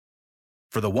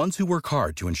For the ones who work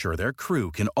hard to ensure their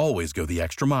crew can always go the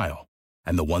extra mile,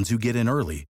 and the ones who get in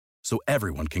early so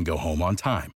everyone can go home on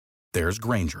time, there's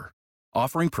Grainger,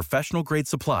 offering professional-grade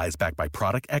supplies backed by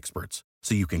product experts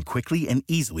so you can quickly and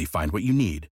easily find what you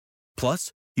need.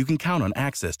 Plus, you can count on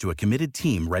access to a committed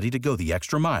team ready to go the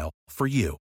extra mile for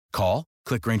you. Call,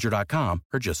 click Grainger.com,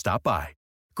 or just stop by.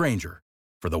 Grainger,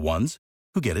 for the ones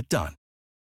who get it done.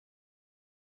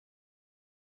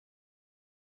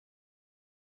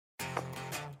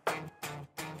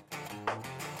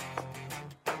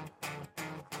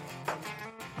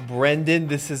 Brendan,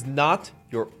 this is not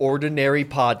your ordinary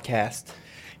podcast.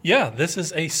 Yeah, this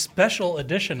is a special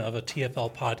edition of a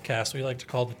TFL podcast we like to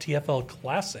call the TFL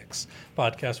Classics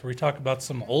podcast, where we talk about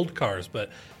some old cars, but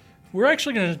we're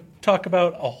actually going to talk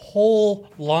about a whole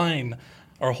line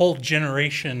or a whole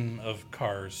generation of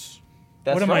cars.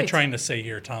 What am I trying to say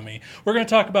here, Tommy? We're going to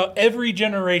talk about every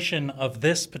generation of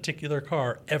this particular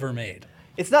car ever made.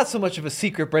 It's not so much of a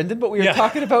secret, Brendan, but we are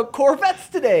talking about Corvettes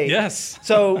today. Yes.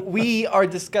 So we are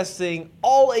discussing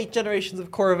all 8 generations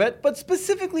of Corvette, but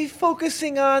specifically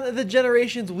focusing on the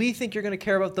generations we think you're going to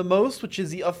care about the most, which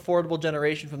is the affordable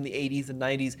generation from the 80s and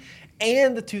 90s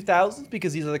and the 2000s,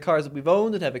 because these are the cars that we've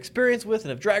owned and have experience with and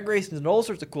have drag raced and all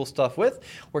sorts of cool stuff with.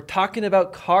 We're talking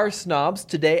about car snobs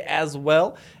today as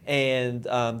well, and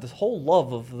this whole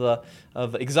love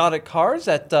of exotic cars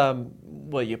that,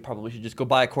 well, you probably should just go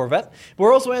buy a Corvette.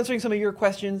 We're also answering some of your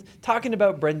questions, talking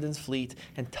about Brendan's fleet,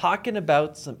 and talking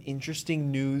about some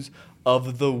interesting news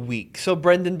of the week. So,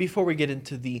 Brendan, before we get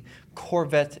into the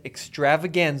Corvette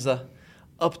extravaganza,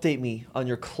 update me on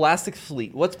your classic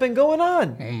fleet. What's been going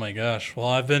on? Oh my gosh. Well,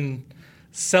 I've been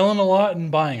selling a lot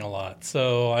and buying a lot.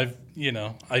 So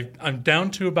I'm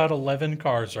down to about 11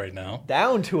 cars right now.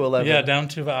 Down to 11? Yeah, down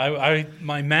to,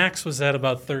 my max was at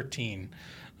about 13.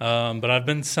 But I've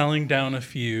been selling down a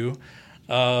few.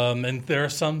 And there are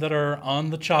some that are on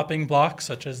the chopping block,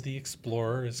 such as the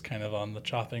Explorer is kind of on the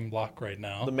chopping block right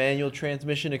now. The manual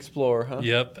transmission Explorer, huh?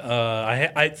 Yep.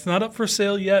 It's not up for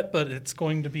sale yet, but it's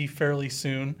going to be fairly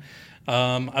soon.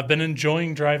 I've been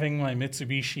enjoying driving my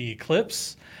Mitsubishi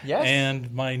Eclipse and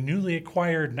my newly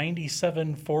acquired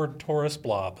 97 Ford Taurus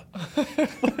Blob.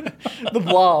 The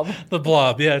Blob. The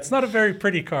Blob, yeah. It's not a very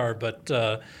pretty car, but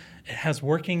it has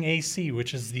working AC,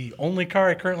 which is the only car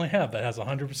I currently have that has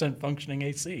 100% functioning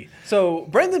AC. So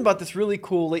Brendan bought this really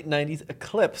cool late 90s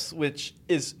Eclipse, which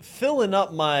is filling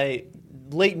up my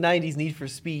late 90s Need for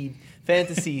Speed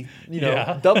fantasy,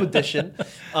 dub edition.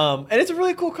 And it's a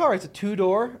really cool car. It's a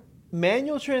 2-door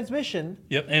manual transmission.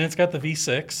 Yep, and it's got the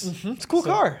V6. Mm-hmm. It's a cool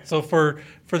car. So for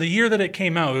the year that it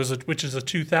came out, which is a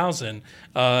 2000,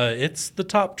 it's the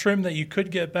top trim that you could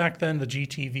get back then, the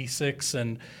GT V6,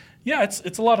 and yeah,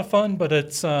 it's a lot of fun, but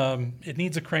it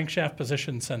needs a crankshaft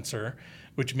position sensor,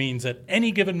 which means at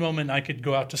any given moment I could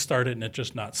go out to start it and it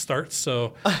just not starts.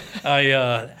 So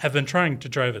I have been trying to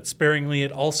drive it sparingly.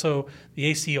 The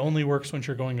AC only works when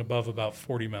you're going above about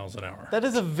 40 miles an hour. That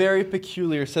is a very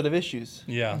peculiar set of issues.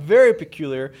 Yeah. Very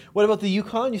peculiar. What about the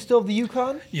Yukon? You still have the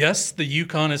Yukon? Yes, the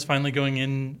Yukon is finally going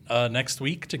in next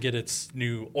week to get its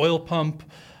new oil pump,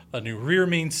 a new rear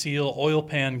main seal, oil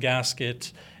pan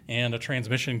gasket, and a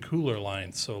transmission cooler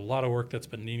line. So a lot of work that's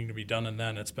been needing to be done in that,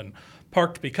 and it's been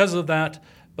parked because of that,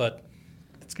 but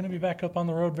it's going to be back up on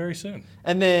the road very soon.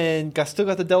 And then still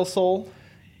got the Del Sol?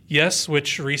 Yes,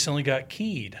 which recently got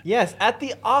keyed. Yes, at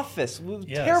the office.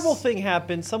 Yes. Terrible thing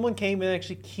happened. Someone came and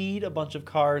actually keyed a bunch of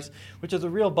cars, which is a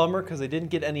real bummer because they didn't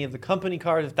get any of the company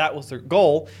cars if that was their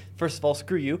goal. First of all,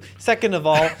 screw you. Second of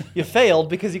all, you failed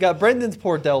because you got Brendan's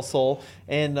poor Del Sol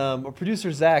and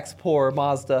producer Zach's poor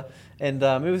Mazda. And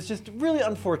it was just really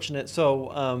unfortunate.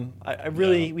 So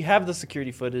we have the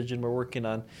security footage and we're working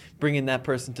on bringing that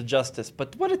person to justice.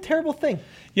 But what a terrible thing.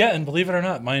 Yeah, and believe it or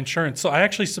not, my insurance. So I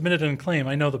actually submitted a claim.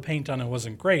 I know the paint on it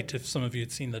wasn't great if some of you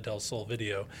had seen the Del Sol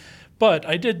video. But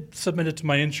I did submit it to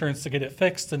my insurance to get it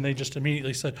fixed. And they just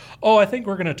immediately said, oh, I think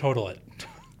we're going to total it.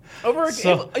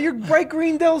 Your bright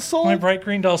green Del Sol? My bright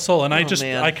green Del Sol. And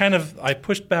I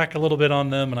pushed back a little bit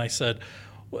on them and I said,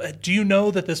 do you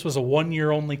know that this was a 1-year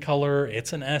only color?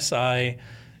 It's an SI.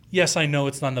 Yes, I know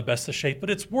it's not in the best of shape, but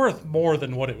it's worth more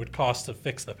than what it would cost to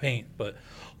fix the paint. But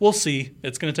we'll see.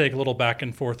 It's going to take a little back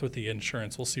and forth with the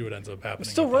insurance. We'll see what ends up happening.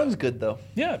 It still runs good, though.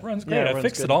 Yeah, it runs great. I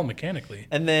fixed it all mechanically.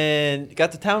 And then you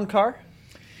got the town car?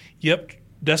 Yep.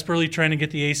 Desperately trying to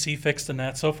get the AC fixed in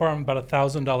that. So far, I'm about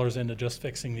 $1,000 into just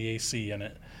fixing the AC in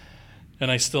it.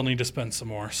 And I still need to spend some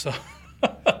more. So,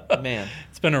 man,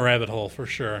 it's been a rabbit hole for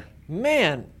sure.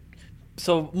 Man,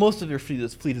 so most of your fleet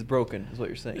is broken, is what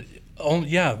you're saying. Oh,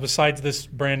 yeah, besides this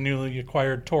brand newly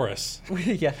acquired Taurus.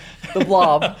 Yeah, the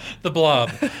Blob. The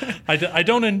Blob.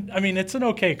 I mean, it's an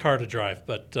okay car to drive,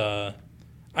 but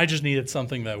I just needed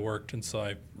something that worked, and so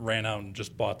I ran out and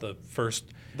just bought the first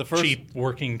cheap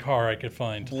working car I could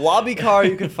find. Blobby car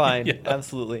you could find. Yeah.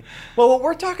 Absolutely. Well, what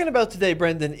we're talking about today,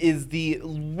 Brendan, is the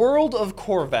world of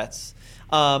Corvettes.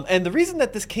 And the reason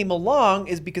that this came along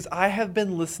is because I have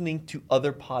been listening to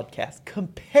other podcasts,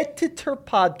 competitor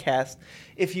podcasts,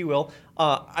 if you will.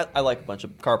 I like a bunch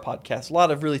of car podcasts, a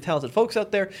lot of really talented folks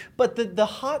out there. But the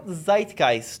hot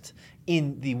zeitgeist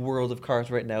in the world of cars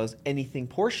right now is anything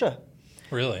Porsche.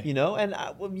 Really? You know, and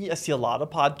I see a lot of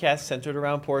podcasts centered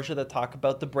around Porsche that talk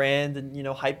about the brand and, you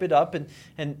know, hype it up. And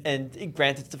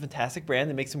granted, it's a fantastic brand.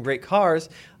 They make some great cars.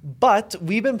 But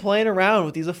we've been playing around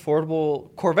with these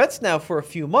affordable Corvettes now for a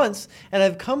few months. And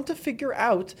I've come to figure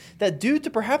out that due to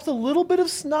perhaps a little bit of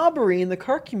snobbery in the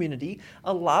car community,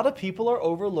 a lot of people are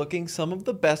overlooking some of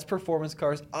the best performance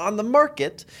cars on the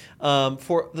market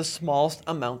for the smallest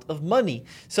amount of money.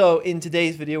 So in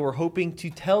today's video, we're hoping to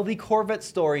tell the Corvette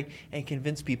story and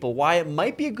convince people why it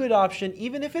might be a good option,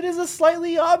 even if it is a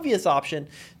slightly obvious option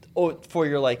for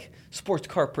your sports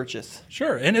car purchase.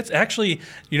 Sure. And it's actually,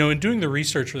 in doing the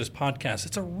research for this podcast,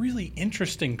 it's a really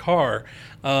interesting car.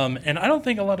 And I don't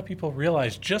think a lot of people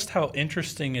realize just how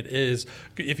interesting it is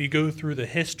if you go through the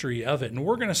history of it. And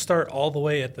we're going to start all the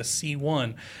way at the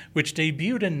C1, which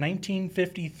debuted in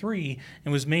 1953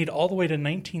 and was made all the way to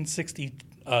 1962.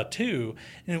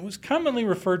 And it was commonly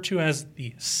referred to as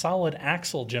the solid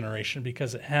axle generation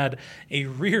because it had a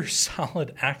rear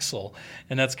solid axle.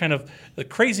 And that's kind of the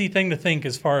crazy thing to think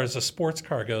as far as a sports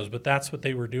car goes, but that's what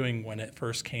they were doing when it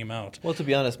first came out. Well, to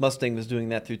be honest, Mustang was doing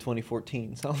that through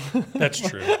 2014. So that's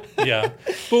true. Yeah.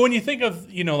 But when you think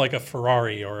of, like a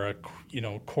Ferrari or a,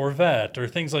 Corvette or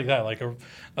things like that, like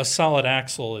a solid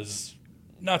axle is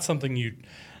not something you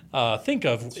think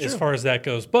of as far as that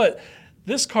goes. But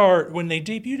this car, when they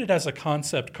debuted it as a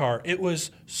concept car, it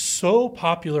was so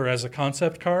popular as a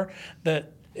concept car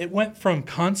that it went from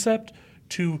concept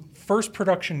to first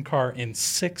production car in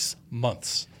 6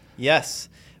 months. Yes.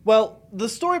 Well, the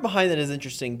story behind it is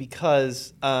interesting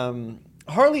because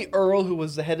Harley Earl, who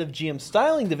was the head of GM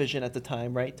styling division at the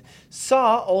time, right,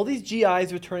 saw all these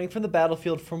GIs returning from the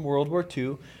battlefield from World War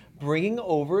II, bringing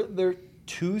over their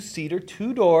two-seater,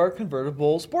 two-door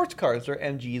convertible sports cars, their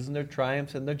MGs and their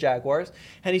Triumphs and their Jaguars.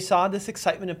 And he saw this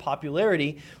excitement and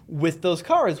popularity with those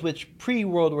cars, which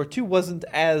pre-World War II wasn't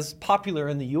as popular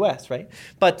in the U.S., right?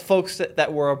 But folks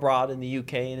that were abroad in the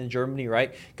UK and in Germany,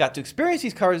 right, got to experience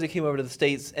these cars that came over to the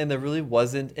States, and there really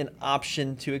wasn't an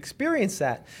option to experience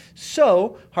that.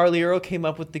 So Harley Earl came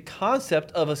up with the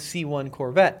concept of a C1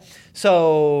 Corvette.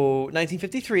 So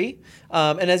 1953,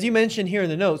 and as you mentioned here in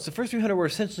the notes, the first 300 were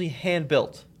essentially hand-built.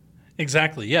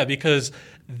 Exactly, yeah, because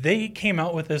they came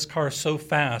out with this car so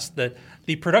fast that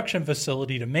the production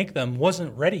facility to make them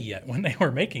wasn't ready yet when they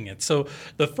were making it. So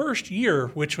the first year,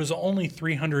 which was only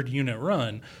 300 unit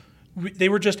run, they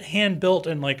were just hand-built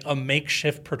in like a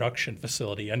makeshift production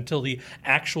facility until the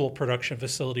actual production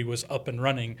facility was up and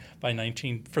running for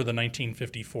the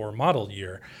 1954 model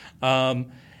year.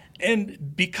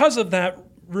 And because of that,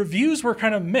 reviews were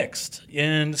kind of mixed,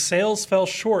 and sales fell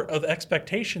short of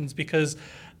expectations because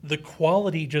the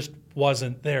quality just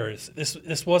wasn't there.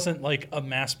 This wasn't like a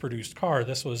mass-produced car.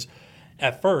 This was,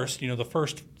 at first, the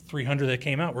first 300 that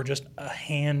came out were just a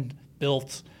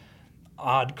hand-built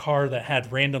odd car that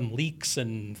had random leaks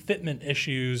and fitment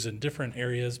issues in different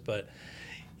areas, but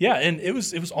yeah, and it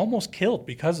was almost killed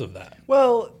because of that.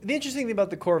 Well, the interesting thing about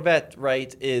the Corvette,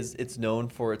 right, is it's known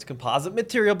for its composite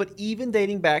material, but even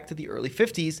dating back to the early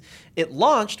 50s, it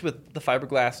launched with the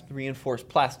fiberglass reinforced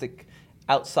plastic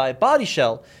outside body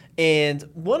shell. And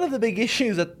one of the big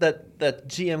issues that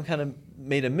GM kind of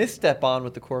made a misstep on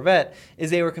with the Corvette is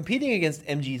they were competing against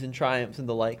MGs and Triumphs and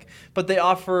the like, but they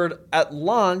offered at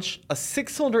launch a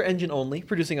 6-cylinder engine only,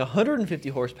 producing 150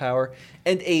 horsepower,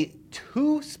 and a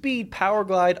 2-speed power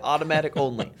glide automatic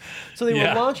only. So they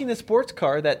were launching a sports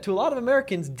car that to a lot of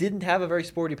Americans didn't have a very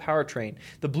sporty powertrain,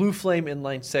 the Blue Flame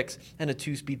inline 6 and a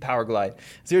 2-speed power glide,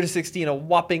 0 to 60 in a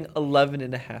whopping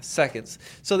 11.5 seconds.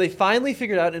 So they finally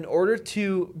figured out in order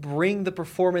to bring the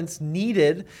performance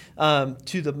needed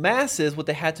to the masses, what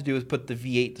they had to do was put the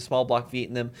V8, the small block V8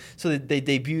 in them. So they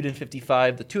debuted in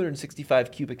 55, the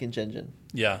 265 cubic inch engine.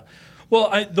 Yeah.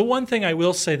 Well, the one thing I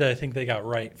will say that I think they got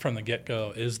right from the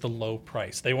get-go is the low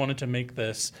price. They wanted to make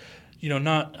this,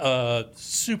 not a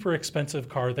super expensive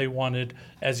car. They wanted,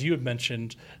 as you had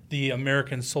mentioned, the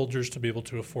American soldiers to be able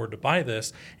to afford to buy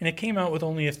this, and it came out with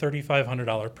only a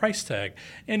 $3,500 price tag.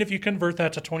 And if you convert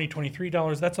that to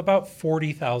 $2023, that's about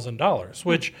 $40,000,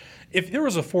 which if there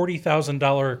was a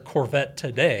 $40,000 Corvette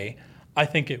today, I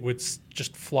think it would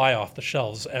just fly off the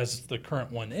shelves as the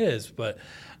current one is. But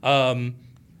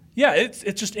yeah, it's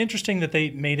just interesting that they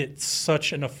made it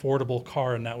such an affordable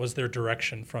car, and that was their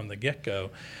direction from the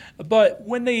get-go. But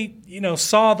when they,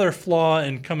 saw their flaw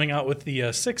in coming out with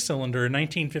the six-cylinder in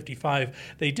 1955,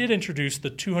 they did introduce the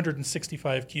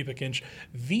 265 cubic inch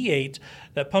V8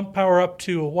 that pumped power up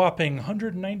to a whopping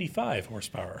 195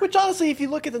 horsepower. Which honestly, if you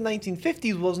look at the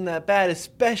 1950s, wasn't that bad,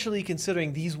 especially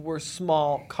considering these were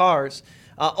small cars.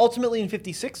 Ultimately, in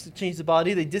 56, to change the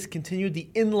body, they discontinued the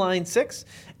inline six,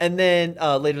 and then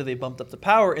later they bumped up the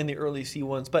power in the early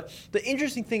C1s. But the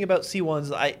interesting thing about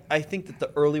C1s, I think that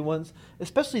the early ones,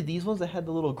 especially these ones that had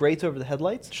the little grates over the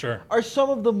headlights, Sure. are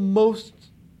some of the most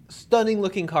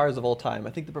stunning-looking cars of all time. I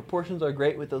think the proportions are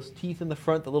great with those teeth in the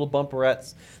front, the little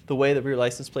bumperettes, the way the rear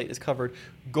license plate is covered.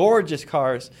 Gorgeous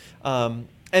cars. And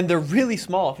they're really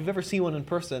small. If you've ever seen one in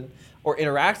person or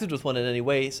interacted with one in any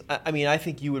ways, I mean, I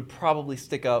think you would probably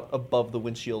stick out above the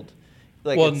windshield,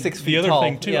 like at 6 feet tall. The other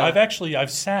thing too, yeah. I've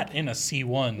sat in a C1.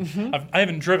 Mm-hmm. I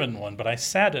haven't driven one, but I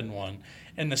sat in one,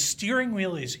 and the steering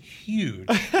wheel is huge,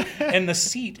 and the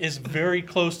seat is very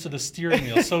close to the steering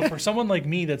wheel. So for someone like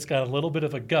me that's got a little bit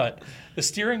of a gut, the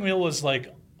steering wheel was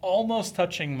like almost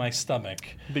touching my stomach.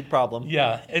 Big problem.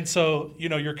 Yeah, and so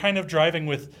you're kind of driving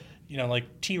with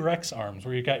like T-Rex arms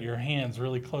where you got your hands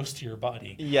really close to your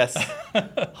body. Yes,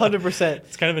 100%.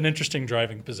 It's kind of an interesting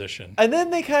driving position. And then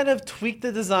they kind of tweaked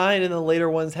the design, and the later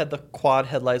ones had the quad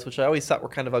headlights, which I always thought were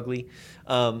kind of ugly.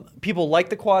 People like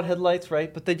the quad headlights,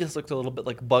 right? But they just looked a little bit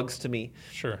like bugs to me.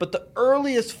 Sure. But the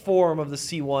earliest form of the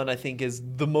C1, I think, is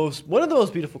one of the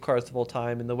most beautiful cars of all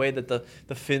time, and the way that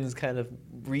the fins kind of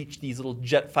reach these little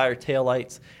Jetfire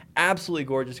taillights. Absolutely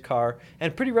gorgeous car,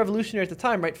 and pretty revolutionary at the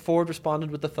time, right? Ford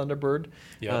responded with the Thunderbird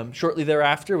shortly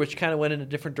thereafter, which kind of went in a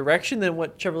different direction than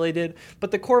what Chevrolet did.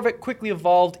 But the Corvette quickly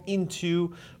evolved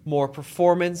into more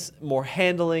performance, more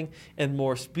handling, and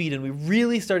more speed. And we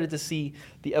really started to see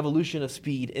the evolution of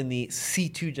speed in the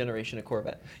C2 generation of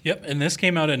Corvette. Yep, and this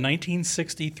came out in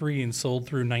 1963 and sold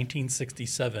through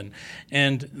 1967.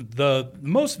 And the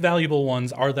most valuable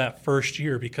ones are that first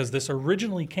year, because this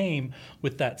originally came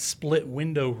with that split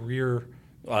rear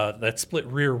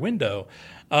window.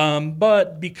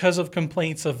 But because of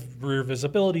complaints of rear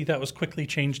visibility, that was quickly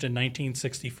changed in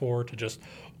 1964 to just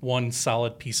one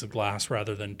solid piece of glass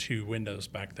rather than two windows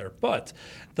back there. But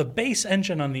the base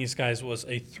engine on these guys was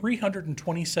a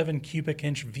 327 cubic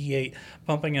inch V8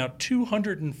 pumping out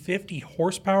 250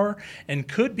 horsepower and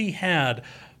could be had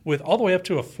with all the way up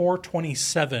to a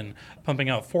 427 pumping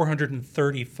out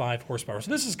 435 horsepower.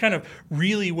 So this is kind of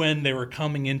really when they were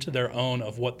coming into their own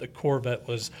of what the Corvette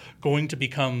was going to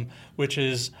become, which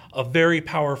is a very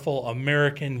powerful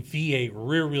American V8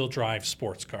 rear-wheel drive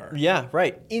sports car. Yeah,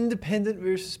 right. Independent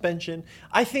rear suspension.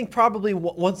 I think probably,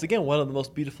 once again, one of the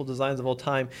most beautiful designs of all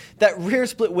time. That rear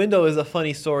split window is a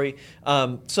funny story.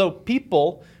 So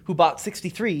people who bought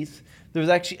 63s, there was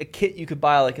actually a kit you could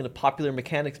buy like in a Popular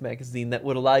Mechanics magazine that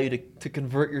would allow you to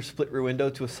convert your split rear window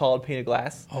to a solid pane of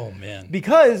glass. Oh, man.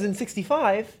 Because in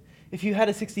 65, if you had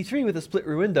a 63 with a split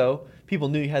rear window, people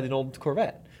knew you had an old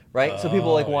Corvette, right? So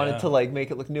people wanted to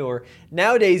make it look newer.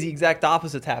 Nowadays, the exact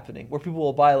opposite's happening, where people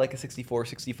will buy like a 64,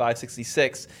 65,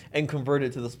 66 and convert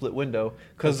it to the split window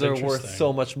because they're worth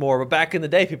so much more. But back in the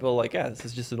day, people were like, yeah, this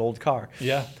is just an old car.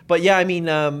 Yeah. But yeah, I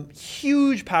mean,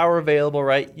 huge power available,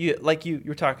 right? You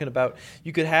were talking about,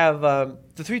 you could have the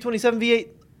 327 V8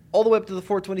 all the way up to the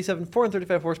 427,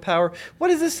 435 horsepower. What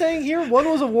is this saying here? One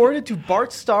was awarded to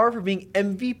Bart Starr for being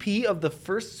MVP of the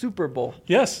first Super Bowl.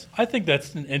 Yes, I think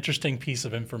that's an interesting piece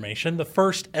of information. The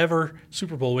first ever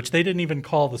Super Bowl, which they didn't even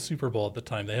call the Super Bowl at the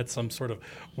time. They had some sort of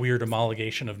weird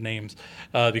homologation of names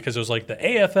because it was like the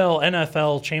AFL,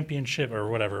 NFL championship or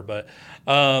whatever. But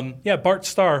Bart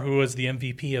Starr, who was the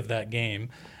MVP of that game,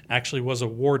 actually was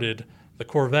awarded the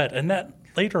Corvette. And that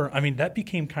later, that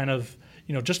became kind of,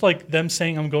 just like them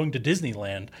saying I'm going to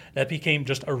Disneyland, that became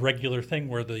just a regular thing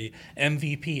where the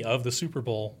MVP of the Super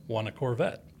Bowl won a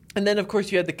Corvette. And then, of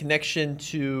course, you had the connection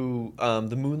to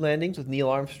the moon landings with Neil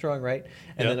Armstrong, right?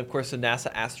 And then, of course, the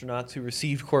NASA astronauts who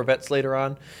received Corvettes later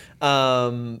on.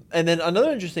 And then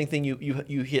another interesting thing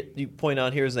you point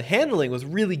out here is the handling was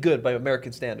really good by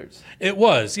American standards. It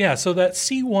was, yeah. So that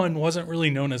C1 wasn't really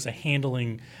known as a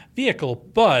handling vehicle,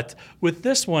 but with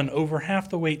this one, over half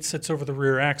the weight sits over the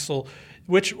rear axle,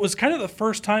 which was kind of the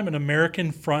first time an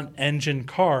American front engine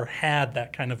car had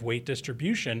that kind of weight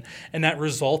distribution, and that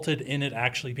resulted in it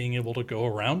actually being able to go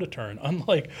around a turn,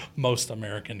 unlike most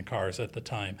American cars at the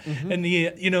time. And the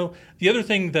other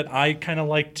thing that I kind of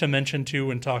like to mention too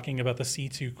when talking about the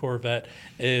C2 Corvette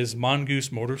is Mongoose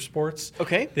Motorsports.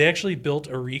 Okay. They actually built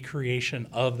a recreation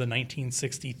of the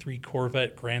 1963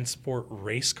 Corvette Grand Sport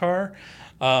race car.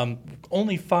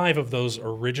 Only 5 of those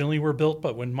originally were built,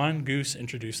 but when Mongoose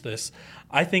introduced this,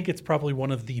 I think it's probably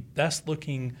one of the best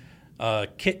looking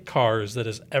kit cars that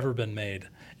has ever been made.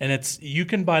 And you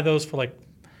can buy those for like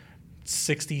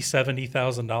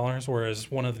 $60,000-$70,000,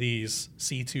 whereas one of these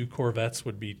C2 Corvettes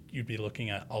you'd be looking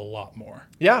at a lot more.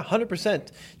 Yeah,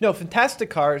 100%. No, fantastic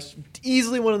cars.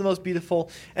 Easily one of the most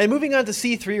beautiful. And moving on to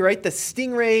C3, right? The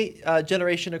Stingray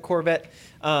generation of Corvette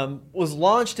was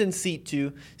launched in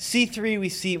C2. C3, we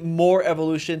see more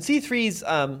evolution. C3's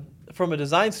from a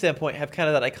design standpoint, have kind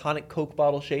of that iconic Coke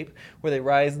bottle shape where they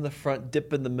rise in the front,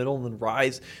 dip in the middle, and then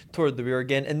rise toward the rear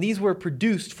again. And these were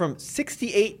produced from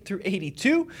 68 through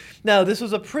 82. Now, this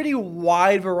was a pretty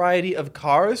wide variety of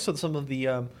cars, so some of the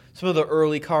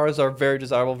early cars are very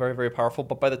desirable, very, very powerful.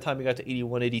 But by the time we got to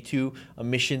 81, 82,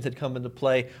 emissions had come into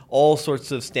play. All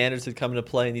sorts of standards had come into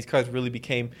play, and these cars really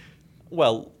became,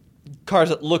 cars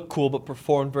that look cool but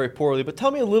perform very poorly. But tell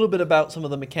me a little bit about some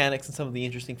of the mechanics and some of the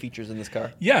interesting features in this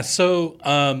car. Yeah, so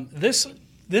this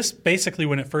basically,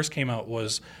 when it first came out,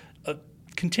 was a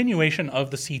continuation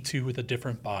of the C2 with a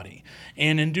different body.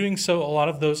 And in doing so, a lot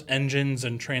of those engines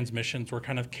and transmissions were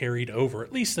kind of carried over,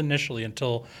 at least initially,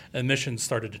 until emissions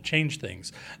started to change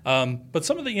things. But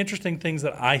some of the interesting things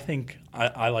that I think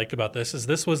I like about this is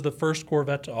this was the first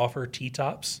Corvette to offer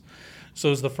T-tops. So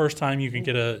it was the first time you could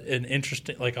get an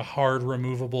interesting, like a hard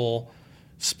removable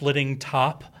splitting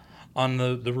top on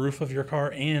the roof of your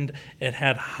car, and it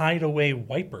had hideaway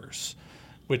wipers,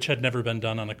 which had never been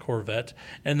done on a Corvette.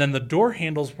 And then the door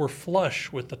handles were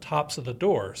flush with the tops of the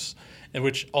doors, and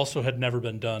which also had never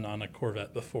been done on a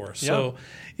Corvette before. So,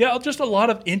 yeah, just a lot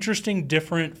of interesting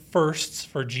different firsts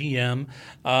for GM.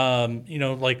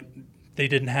 Like they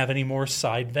didn't have any more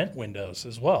side vent windows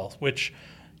as well, which,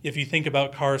 if you think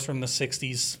about cars from the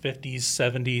 60s, 50s,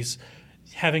 70s,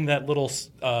 having that little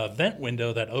vent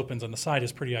window that opens on the side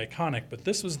is pretty iconic. But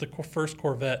this was the first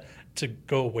Corvette to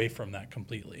go away from that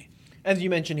completely. As you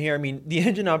mentioned here, I mean, the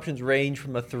engine options range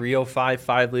from a 305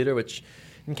 5-liter, which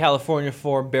in California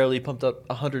form barely pumped up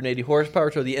 180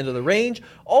 horsepower toward the end of the range,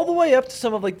 all the way up to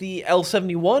some of like the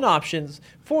L71 options,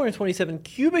 427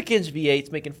 cubic inch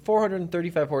V8s making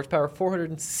 435 horsepower,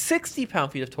 460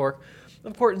 pound-feet of torque.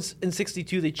 Of course, in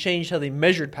 62, they changed how they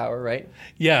measured power, right?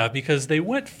 Yeah, because they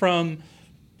went from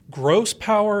gross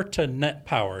power to net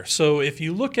power. So if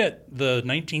you look at the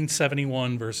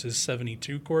 1971 versus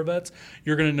 72 Corvettes,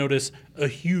 you're going to notice a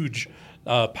huge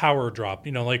power drop.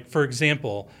 Like, for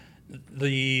example,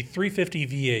 the 350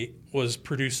 V8 was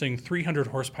producing 300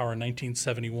 horsepower in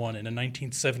 1971, and in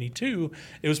 1972,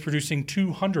 it was producing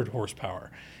 200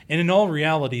 horsepower. And in all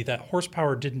reality, that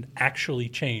horsepower didn't actually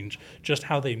change, just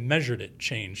how they measured it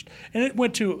changed. And it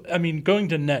went to, going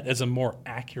to net is a more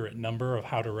accurate number of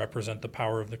how to represent the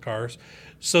power of the cars.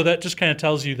 So that just kind of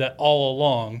tells you that all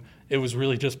along, it was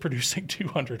really just producing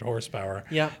 200 horsepower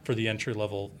for the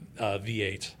entry-level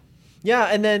V8. Yeah,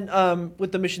 and then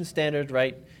with the emission standard,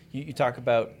 right, you talk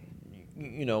about,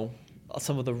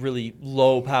 some of the really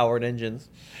low-powered engines.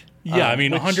 Yeah,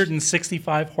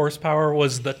 165 horsepower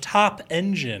was the top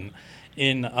engine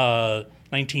in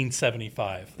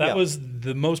 1975. That was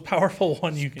the most powerful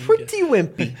one you can get. Pretty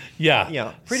wimpy.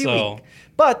 Yeah, pretty weak.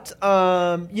 But,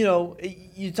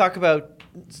 you talk about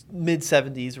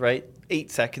mid-70s, right? 8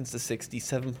 seconds to 60,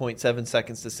 7.7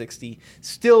 seconds to 60.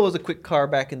 Still was a quick car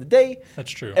back in the day.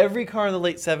 That's true. Every car in the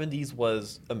late 70s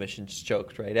was emissions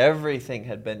choked, right? Everything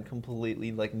had been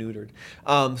completely neutered.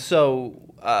 It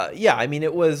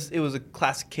was a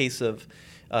classic case of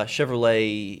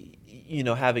Chevrolet,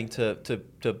 having to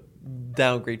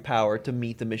downgrade power to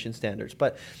meet the emission standards.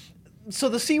 But so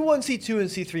the C1, C2, and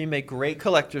C3 make great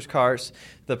collector's cars.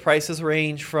 The prices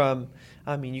range from,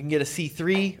 you can get a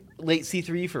C3, late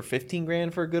C3 for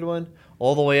 $15,000 for a good one,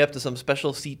 all the way up to some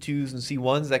special C2s and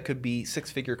C1s that could be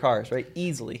 6-figure cars, right?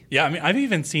 Easily. Yeah, I've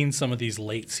even seen some of these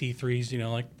late C3s,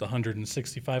 like the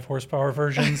 165 horsepower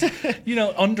versions,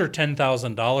 under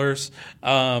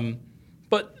 $10,000.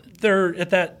 But they're at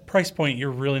that price point,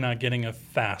 you're really not getting a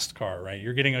fast car, right?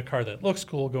 You're getting a car that looks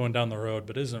cool going down the road,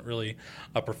 but isn't really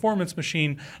a performance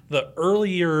machine. The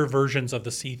earlier versions of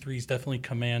the C3s definitely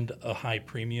command a high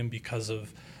premium because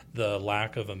of the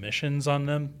lack of emissions on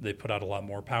them. They put out a lot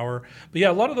more power. But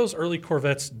yeah, a lot of those early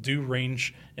Corvettes do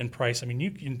range in price. I mean,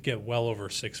 you can get well over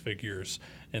six figures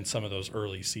in some of those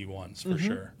early C1s for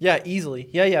sure. Yeah, easily.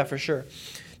 Yeah, for sure.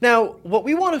 Now, what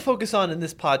we want to focus on in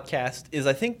this podcast is,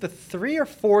 I think, the 3 or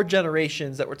 4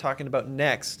 generations that we're talking about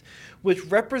next, which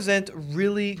represent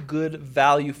really good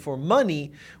value for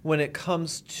money when it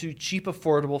comes to cheap,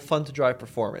 affordable, fun-to-drive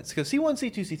performance. Because C1,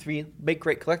 C2, C3 make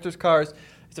great collector's cars.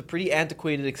 It's a pretty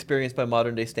antiquated experience by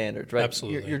modern-day standards, right?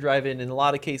 Absolutely. You're driving, in a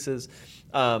lot of cases,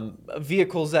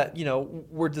 vehicles that,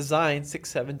 were designed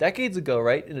 6-7 decades ago,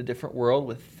 right? In a different world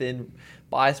with thin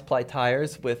bias-ply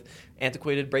tires, with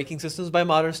antiquated braking systems by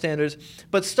modern standards.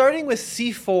 But starting with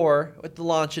C4 with the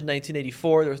launch in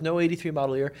 1984, there was no 83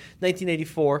 model year,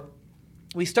 1984,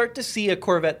 we start to see a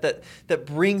Corvette that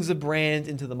brings a brand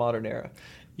into the modern era.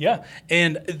 Yeah,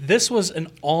 and this was an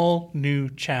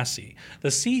all-new chassis. The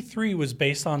C3 was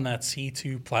based on that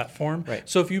C2 platform. Right.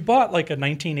 So if you bought like a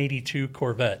 1982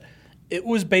 Corvette, it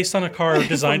was based on a car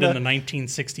designed in the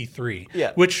 1963,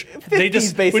 which they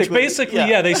just, which basically,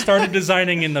 they started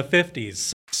designing in the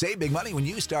 50s. Save big money when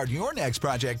you start your next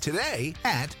project today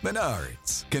at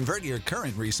Menards. Convert your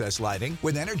current recessed lighting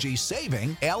with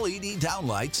energy-saving LED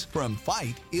downlights from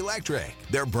Fight Electric.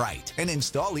 They're bright and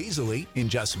install easily in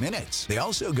just minutes. They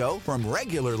also go from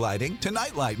regular lighting to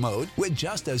nightlight mode with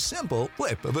just a simple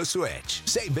flip of a switch.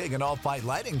 Save big on all Fight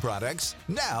lighting products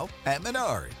now at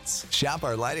Menards. Shop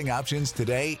our lighting options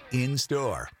today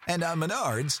in-store and on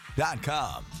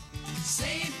Menards.com.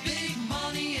 Save big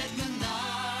money at Menards.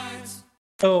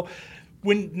 So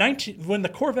when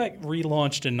the Corvette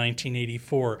relaunched in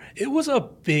 1984, it was a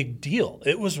big deal.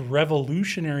 It was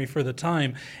revolutionary for the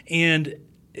time, and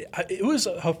it was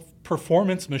a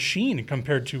performance machine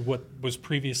compared to what was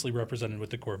previously represented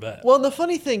with the Corvette. Well, and the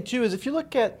funny thing, too, is if you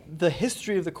look at the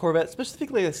history of the Corvette,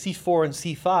 specifically the C4 and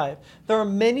C5, there are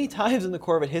many times in the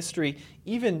Corvette history,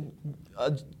 even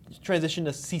transition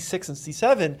to C6 and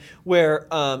C7, where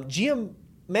GM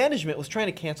management was trying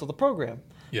to cancel the program.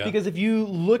 Yeah. Because if you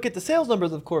look at the sales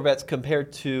numbers of Corvettes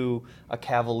compared to a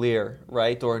Cavalier,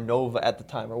 right, or a Nova at the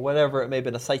time, or whatever it may have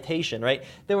been, a Citation, right,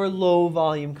 they were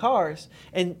low-volume cars.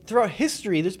 And throughout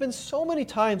history, there's been so many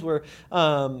times where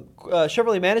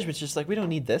Chevrolet management's just like, we don't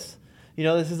need this.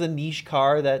 This is a niche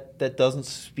car that doesn't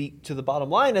speak to the bottom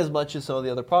line as much as some of the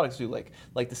other products do,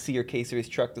 like the C or K Series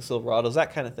truck, the Silverados,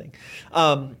 that kind of thing.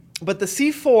 But the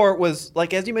C4 was,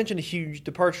 like, as you mentioned, a huge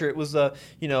departure. It was a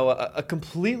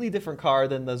completely different car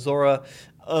than the Zora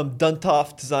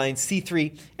Duntov designed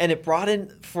C3, and it brought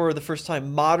in, for the first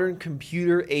time, modern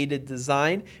computer-aided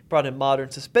design, brought in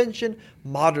modern suspension,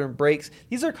 modern brakes.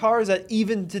 These are cars that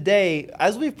even today,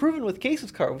 as we've proven with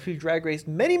Case's car, which we've drag raced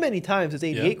many, many times, as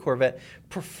 88 Corvette,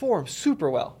 perform super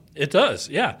well. It does,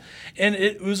 yeah. And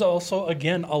it was also,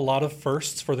 again, a lot of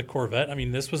firsts for the Corvette. I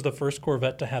mean, this was the first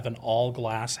Corvette to have an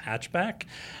all-glass hatchback.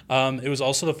 It was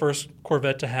also the first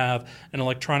Corvette to have an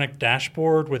electronic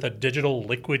dashboard with a digital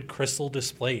liquid crystal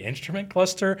display instrument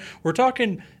cluster. We're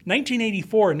talking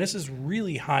 1984, and this is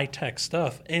really high-tech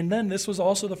stuff. And then this was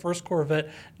also the first Corvette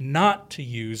not to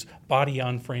use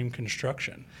body-on-frame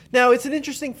construction. Now, it's an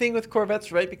interesting thing with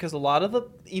Corvettes, right? Because a lot of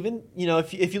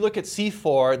if you look at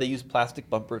C4, they use plastic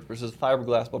bumpers versus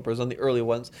fiberglass bumpers on the early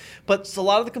ones. But a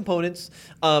lot of the components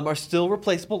are still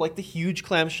replaceable, like the huge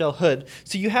clamshell hood.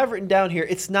 So you have written down here,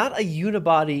 it's not a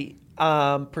unibody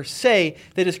per se.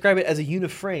 They describe it as a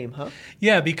uniframe, huh?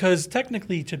 Yeah, because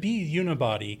technically to be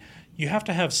unibody, you have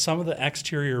to have some of the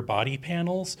exterior body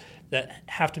panels that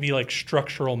have to be like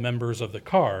structural members of the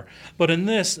car. But in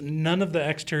this, none of the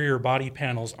exterior body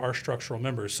panels are structural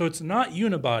members. So it's not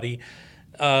unibody.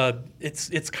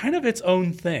 It's kind of its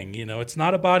own thing. It's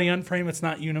not a body on frame. It's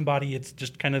not unibody. It's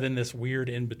just kind of in this weird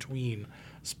in-between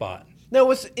spot. Now,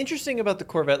 what's interesting about the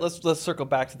Corvette, let's circle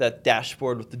back to that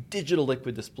dashboard with the digital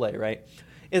liquid display, right,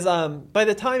 is by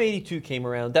the time 82 came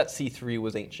around, that C3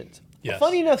 was ancient. Yes.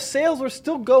 Funny enough, sales were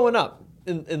still going up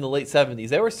in the late 70s.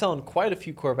 They were selling quite a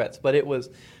few Corvettes, but it was,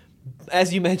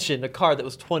 as you mentioned, a car that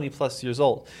was 20 plus years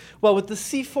old. Well, with the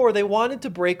C4, they wanted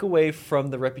to break away from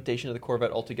the reputation of the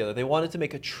Corvette altogether. They wanted to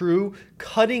make a true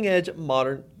cutting-edge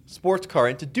modern sports car.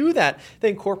 And to do that, they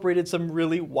incorporated some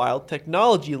really wild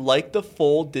technology like the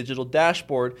full digital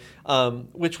dashboard,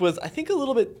 which was, I think, a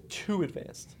little bit too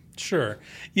advanced. Sure.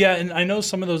 Yeah, and I know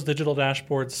some of those digital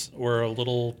dashboards were a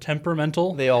little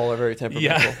temperamental. They all are very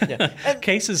temperamental. Yeah. And,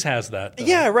 Cases has that, though.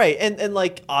 yeah, right. And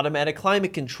like automatic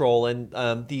climate control and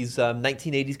these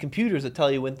 1980s computers that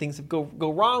tell you when things go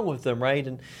wrong with them, right?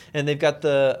 And they've got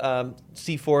the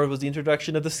C4 was the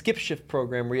introduction of the skip shift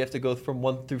program where you have to go from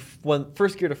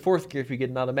first gear to fourth gear if you get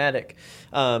an automatic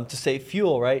to save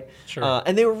fuel, right? Sure.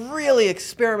 And they were really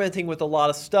experimenting with a lot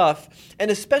of stuff,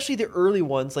 and especially the early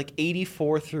ones like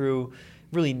 84 through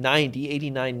really 90,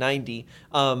 89, 90.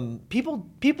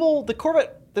 People, the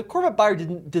Corvette buyer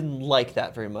didn't like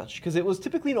that very much because it was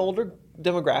typically an older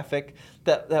demographic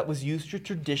that was used to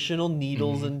traditional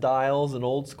needles and dials and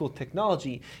old school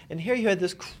technology. And here you had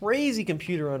this crazy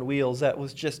computer on wheels that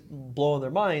was just blowing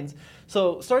their minds.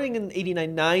 So starting in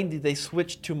 89, 90, they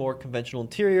switched to a more conventional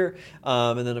interior.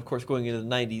 And then, of course, going into the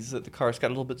 90s, the cars got a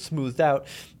little bit smoothed out.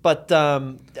 But, I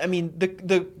mean,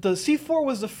 the C4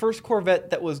 was the first Corvette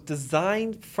that was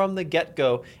designed from the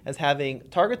get-go as having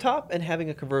targa top and having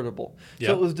a convertible. Yeah.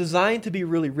 So it was designed to be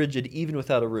really rigid, even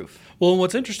without a roof. Well,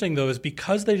 what's interesting, though, is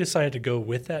because they decided to go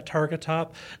with that targa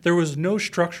top, there was no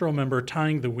structural member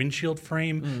tying the windshield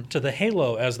frame to the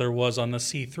halo as there was on the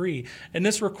C3. And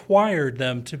this required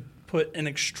them to put an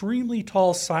extremely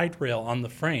tall side rail on the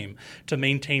frame to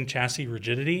maintain chassis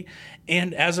rigidity.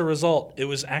 And as a result,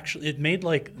 it made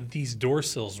like these door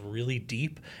sills really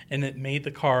deep, and it made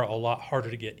the car a lot harder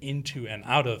to get into and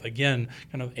out of, again,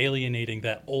 kind of alienating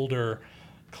that older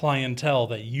clientele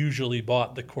that usually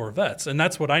bought the Corvettes. And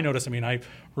that's what I noticed. I mean, I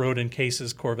rode in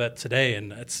Case's Corvette today,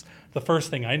 and it's the first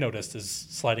thing I noticed is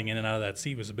sliding in and out of that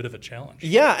seat was a bit of a challenge.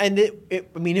 Yeah, and it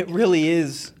really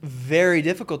is very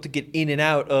difficult to get in and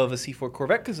out of a C4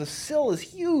 Corvette because the sill is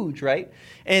huge, right?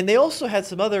 And they also had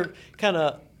some other kind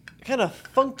of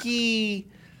funky,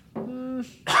 kind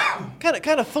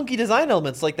of funky design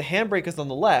elements, like the handbrake is on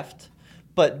the left.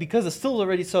 But because the sill is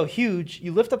already so huge,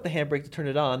 you lift up the handbrake to turn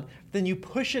it on, then you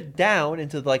push it down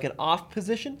into like an off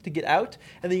position to get out,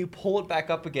 and then you pull it back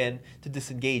up again to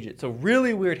disengage it. So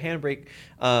really weird handbrake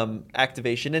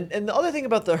activation. And the other thing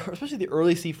about especially the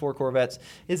early C4 Corvettes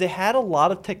is they had a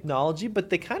lot of technology, but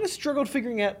they kind of struggled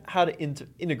figuring out how to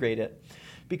integrate it.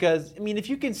 Because, I mean, if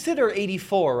you consider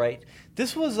 84, right,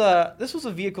 this was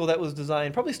a vehicle that was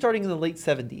designed probably starting in the late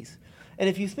 70s. And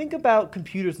if you think about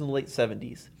computers in the late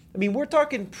 70s, I mean, we're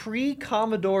talking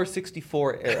pre-Commodore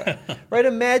 64 era, right?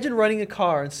 Imagine running a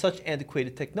car on such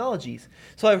antiquated technologies.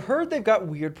 So I've heard they've got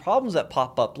weird problems that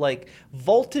pop up, like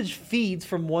voltage feeds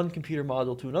from one computer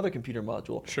module to another computer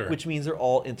module, Sure. which means they're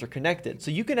all interconnected. So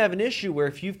you can have an issue where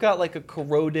if you've got like a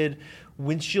corroded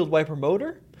windshield wiper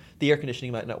motor, the air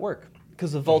conditioning might not work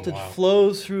because the voltage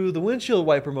flows through the windshield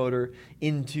wiper motor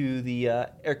into the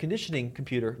air conditioning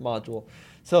computer module.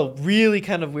 So really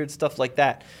kind of weird stuff like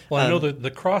that. Well, I know the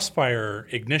Crossfire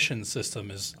ignition system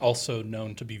is also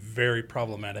known to be very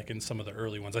problematic in some of the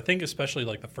early ones. I think especially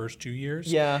like the first 2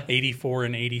 years. Yeah. 84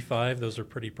 and 85, those are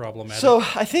pretty problematic. So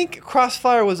I think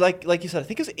Crossfire was like you said, I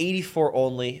think it was 84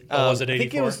 only. Was it 84? I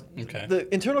think it was, okay.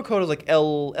 The internal code was like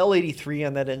L83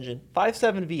 on that engine,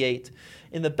 5.7 V8.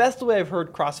 And the best way I've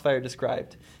heard Crossfire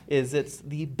described is it's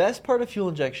the best part of fuel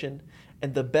injection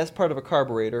and the best part of a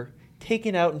carburetor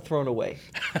taken out and thrown away.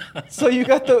 So you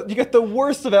got the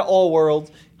worst of all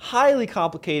worlds, highly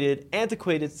complicated,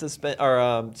 antiquated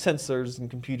sensors and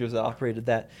computers that operated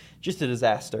that. Just a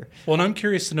disaster. Well, and I'm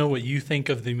curious to know what you think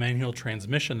of the manual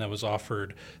transmission that was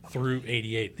offered through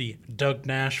 88, the Doug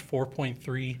Nash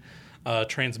 4.3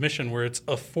 transmission, where it's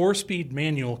a 4-speed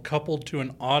manual coupled to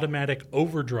an automatic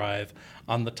overdrive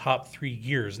on the top 3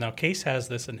 gears. Now, Case has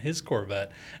this in his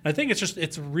Corvette, and I think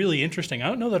it's really interesting. I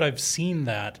don't know that I've seen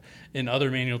that in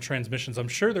other manual transmissions. I'm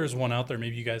sure there's one out there.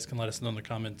 Maybe you guys can let us know in the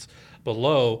comments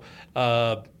below.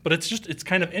 But it's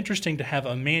kind of interesting to have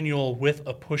a manual with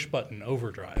a push-button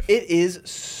overdrive. It is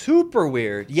super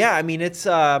weird. Yeah, I mean it's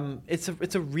a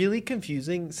really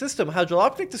confusing system. How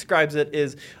Jalopnik describes it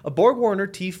is a Borg Warner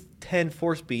T10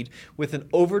 4-speed with an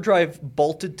overdrive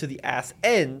bolted to the ass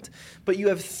end, but you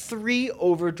have 3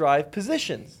 overdrive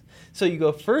positions. So you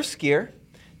go first gear,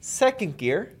 second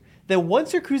gear, then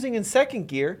once you're cruising in second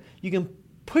gear, you can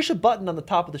push a button on the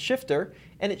top of the shifter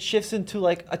and it shifts into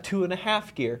like a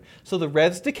 2.5 gear. So the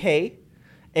revs decay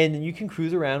and then you can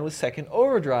cruise around with second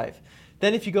overdrive.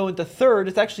 Then if you go into third,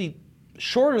 it's actually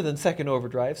shorter than second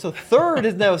overdrive. So third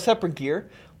is now a separate gear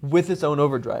with its own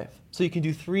overdrive. So you can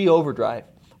do 3 overdrive.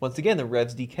 Once again, the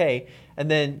revs decay. And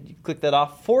then you click that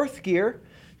off. Fourth gear,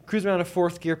 cruise around to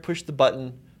fourth gear, push the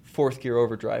button, fourth gear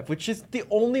overdrive, which is the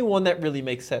only one that really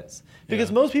makes sense.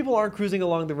 Because most people aren't cruising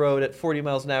along the road at 40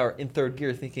 miles an hour in third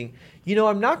gear thinking,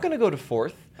 I'm not going to go to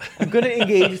fourth. I'm going to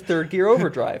engage third gear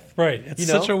overdrive. Right. It's You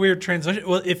know? such a weird transition.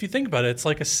 Well, if you think about it, it's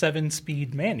like a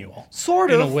 7-speed manual.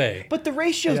 Sort in of, a way. but the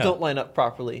ratios Yeah. don't line up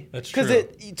properly. That's Because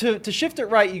to shift it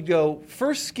right, you go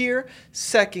first gear,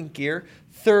 second gear,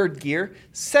 third gear,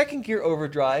 second gear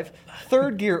overdrive,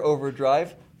 third gear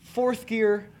overdrive, fourth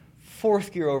gear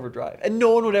overdrive, and no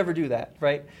one would ever do that,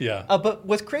 right? Yeah. But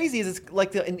what's crazy is it's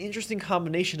like an interesting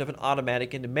combination of an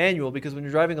automatic and a manual, because when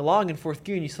you're driving along in fourth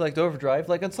gear and you select overdrive,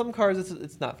 like on some cars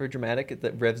it's not very dramatic,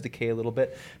 the revs decay a little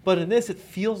bit, but in this it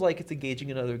feels like it's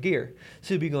engaging another gear.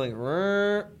 So you'd be going,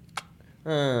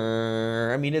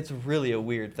 I mean, it's really a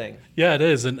weird thing. Yeah, it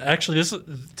is. And actually,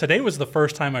 today was the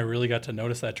first time I really got to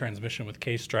notice that transmission with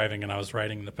Case driving, and I was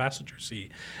riding in the passenger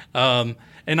seat. And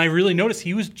I really noticed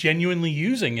he was genuinely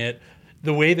using it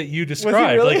the way that you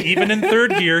described. really? Like, even in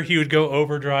third gear, he would go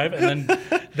overdrive, and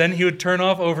then he would turn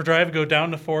off overdrive, go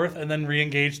down to fourth, and then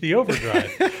re-engage the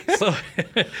overdrive. So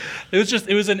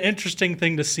it was an interesting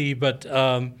thing to see. But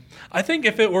I think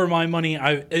if it were my money,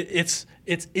 it's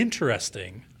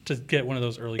interesting to get one of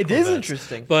those early Corvettes. It is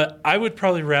interesting. But I would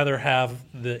probably rather have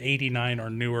the 89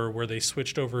 or newer where they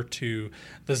switched over to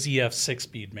the ZF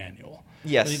 6-speed manual.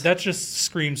 Yes. I mean, that just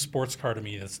screams sports car to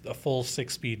me. It's a full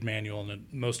 6-speed manual in the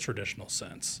most traditional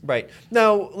sense. Right.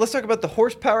 Now, let's talk about the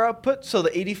horsepower output. So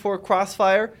the 84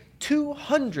 Crossfire,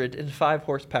 205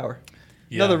 horsepower.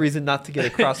 Yeah. Another reason not to get a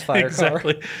Crossfire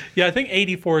exactly. car. Yeah, I think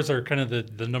 84s are kind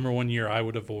of the number one year I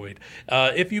would avoid.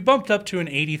 If you bumped up to an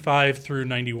 85 through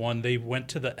 91, they went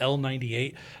to the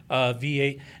L98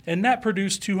 V8, and that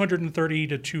produced 230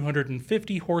 to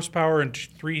 250 horsepower and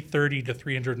 330 to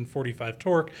 345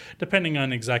 torque, depending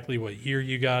on exactly what year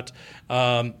you got.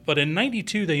 But in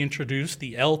 92, they introduced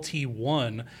the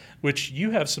LT1, which you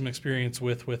have some experience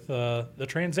with the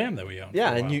Trans Am that we own.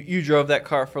 Yeah, and you drove that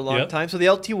car for a long Yep. time. So the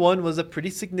LT1 was a pretty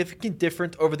significant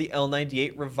difference over the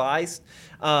L98, revised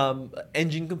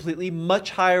engine completely,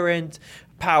 much higher end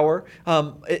power.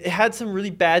 It had some really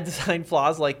bad design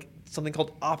flaws, like something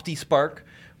called OptiSpark,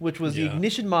 which was the Yeah.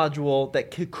 ignition module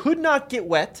that could not get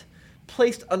wet,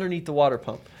 placed underneath the water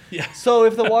pump. Yeah. So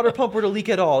if the water pump were to leak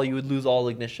at all, you would lose all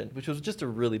ignition, which was just a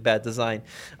really bad design.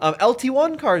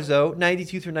 LT1 cars, though,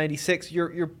 92 through 96,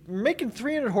 you're making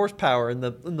 300 horsepower in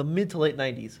the mid to late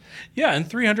 90s. Yeah, and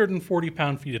 340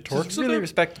 pound-feet of torque. It's really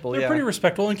respectable, They're yeah. pretty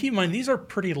respectable. And keep in mind, these are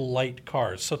pretty light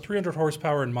cars. So 300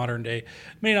 horsepower in modern day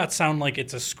may not sound like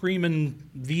it's a screaming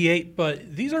V8,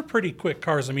 but these are pretty quick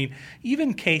cars. I mean,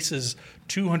 even Case's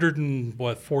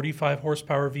 245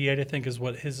 horsepower V8, I think, is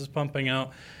what his is pumping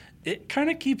out. It kind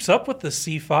of keeps up with the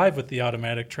C5 with the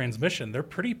automatic transmission. They're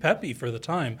pretty peppy for the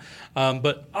time.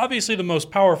 But obviously the most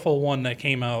powerful one that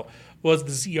came out was the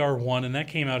ZR1, and that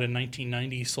came out in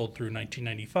 1990, sold through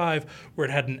 1995, where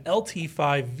it had an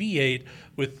LT5 V8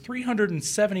 with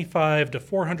 375 to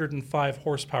 405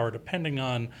 horsepower, depending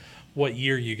on what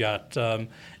year you got.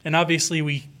 And obviously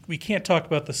we can't talk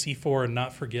about the C4 and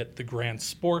not forget the Grand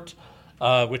Sport,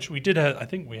 which we did have, I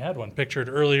think we had one pictured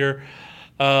earlier.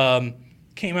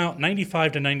 Came out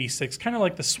 95 to 96, kind of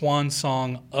like the swan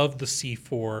song of the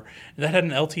C4. And that had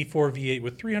an LT4 V8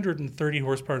 with 330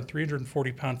 horsepower and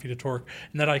 340 pound-feet of torque,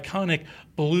 and that iconic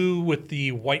blue with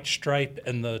the white stripe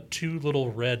and the two little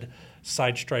red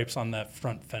side stripes on that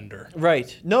front fender.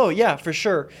 Right. No, yeah, for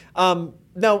sure.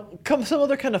 Now, come some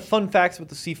other kind of fun facts with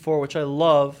the C4, which I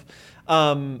love.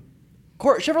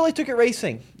 Chevrolet took it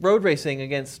racing, road racing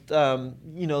against,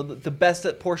 the best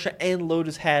that Porsche and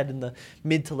Lotus had in the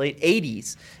mid to late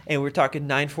 80s. And we're talking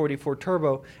 944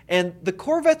 turbo. And the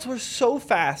Corvettes were so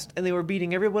fast, and they were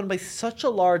beating everyone by such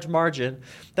a large margin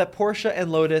that Porsche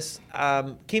and Lotus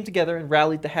came together and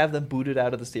rallied to have them booted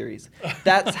out of the series.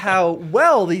 That's how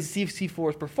well these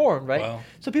C4s performed, right? Wow.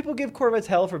 So people give Corvettes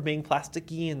hell for being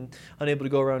plasticky and unable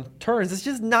to go around turns. It's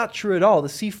just not true at all. The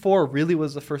C4 really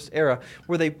was the first era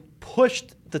where they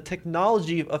pushed the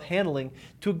technology of handling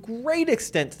to a great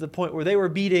extent, to the point where they were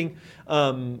beating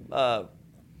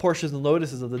Porsches and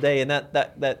Lotuses of the day, and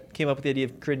that came up with the idea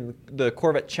of creating the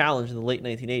Corvette Challenge in the late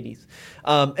 1980s.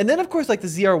 And then, of course, like the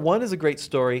ZR1 is a great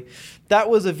story.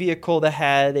 That was a vehicle that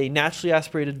had a naturally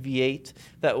aspirated V8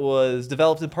 that was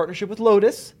developed in partnership with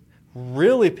Lotus.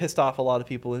 Really pissed off a lot of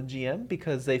people in GM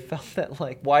because they felt that,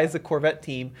 like, why is the Corvette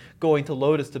team going to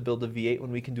Lotus to build a V8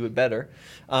 when we can do it better?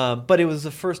 But it was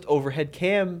the first overhead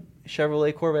cam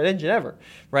Chevrolet Corvette engine ever,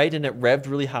 right? And it revved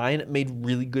really high, and it made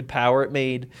really good power. It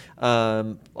made,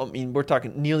 we're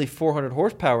talking nearly 400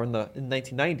 horsepower in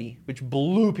 1990, which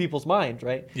blew people's minds,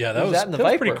 right? Yeah, that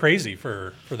was pretty crazy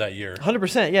for that year.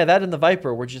 100%, yeah. That and the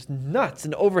Viper were just nuts.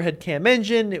 An overhead cam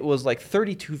engine. It was like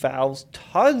 32 valves,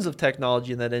 tons of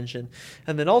technology in that engine,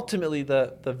 and then ultimately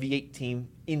the V8 team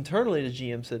internally to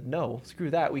GM said, no, screw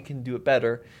that, we can do it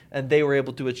better. And they were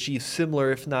able to achieve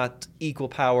similar, if not equal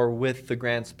power with the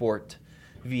Grand Sport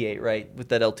V8, right? With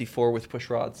that LT4 with push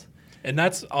rods. And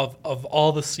that's of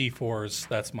all the C4s,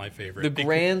 that's my favorite. The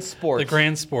Grand Sport. The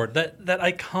Grand Sport. That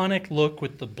iconic look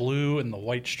with the blue and the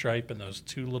white stripe and those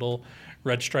two little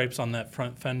red stripes on that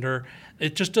front fender.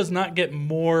 It just does not get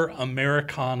more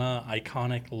Americana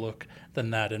iconic look than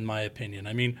that, in my opinion.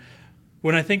 I mean,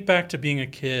 when I think back to being a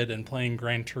kid and playing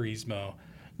Gran Turismo,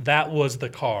 that was the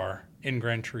car in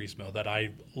Gran Turismo that I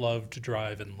loved to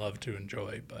drive and loved to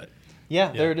enjoy. But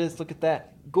yeah, there it is. Look at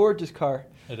that. Gorgeous car.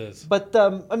 It is. But,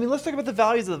 I mean, let's talk about the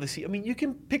values of the C. I mean, you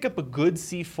can pick up a good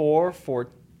C4 for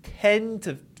 10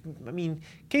 to, I mean,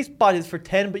 Case bought his for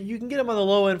 10, but you can get them on the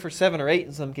low end for 7 or 8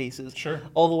 in some cases. Sure.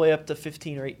 All the way up to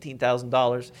 $15,000 or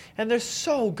 $18,000. And they're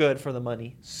so good for the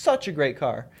money. Such a great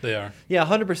car. They are. Yeah,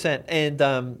 100%. And,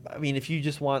 I mean, if you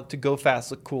just want to go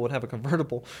fast, look cool, and have a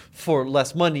convertible for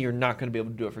less money, you're not going to be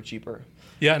able to do it for cheaper.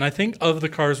 Yeah, and I think of the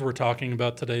cars we're talking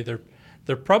about today, they're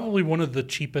probably one of the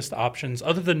cheapest options,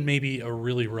 other than maybe a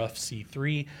really rough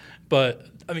C3. But,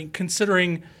 I mean,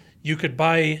 considering you could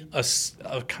buy a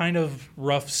kind of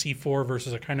rough C4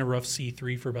 versus a kind of rough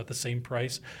C3 for about the same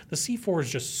price, the C4 is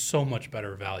just so much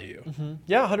better value. Mm-hmm.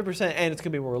 Yeah, 100%. And it's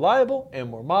going to be more reliable and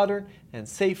more modern and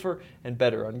safer and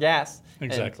better on gas.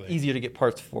 Exactly. And easier to get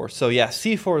parts for. So, yeah,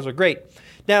 C4s are great.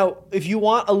 Now, if you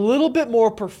want a little bit more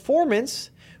performance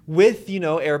with, you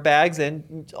know, airbags,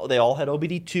 and they all had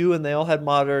OBD2 and they all had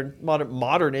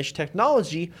modernish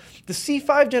technology, the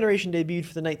C5 generation debuted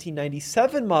for the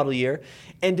 1997 model year,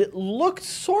 and it looked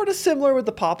sort of similar with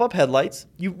the pop-up headlights.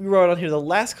 You wrote on here, the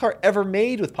last car ever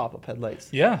made with pop-up headlights.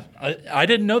 Yeah, I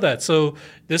didn't know that. So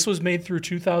this was made through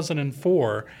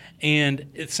 2004, and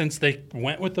since they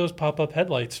went with those pop-up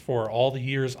headlights for all the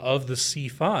years of the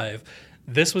C5,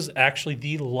 this was actually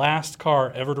the last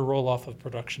car ever to roll off a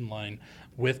production line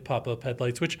with pop-up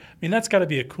headlights, which, I mean, that's got to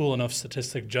be a cool enough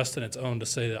statistic just in its own to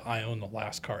say that I own the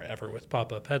last car ever with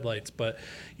pop-up headlights. But,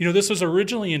 you know, this was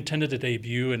originally intended to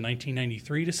debut in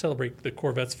 1993 to celebrate the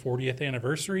Corvette's 40th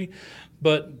anniversary.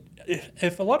 But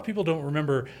if a lot of people don't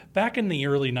remember, back in the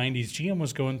early 90s, GM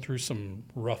was going through some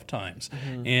rough times.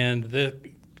 Mm-hmm. And the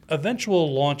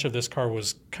eventual launch of this car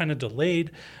was kind of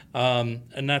delayed,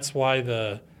 and that's why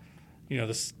the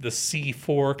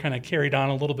C4 kind of carried on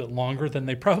a little bit longer than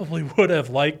they probably would have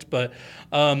liked. But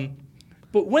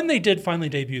when they did finally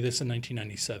debut this in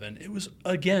 1997, it was,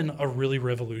 again, a really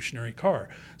revolutionary car.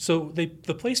 So the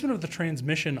placement of the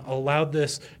transmission allowed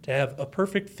this to have a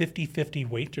perfect 50-50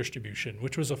 weight distribution,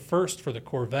 which was a first for the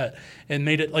Corvette, and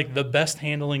made it like the best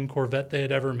handling Corvette they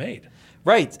had ever made.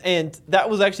 Right, and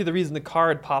that was actually the reason the car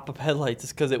had pop-up headlights,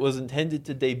 is because it was intended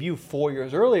to debut 4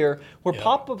 years earlier, where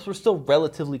pop-ups were still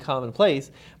relatively commonplace.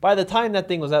 By the time that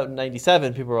thing was out in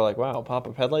 97, people were like, wow,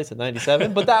 pop-up headlights in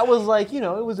 97? But that was like, you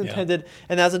know, it was intended. Yeah.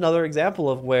 And that's another example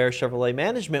of where Chevrolet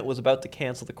management was about to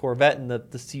cancel the Corvette, and the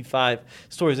C5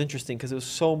 story is interesting because it was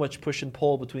so much push and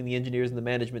pull between the engineers and the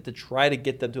management to try to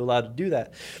get them to allow to do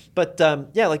that. But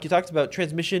yeah, like you talked about,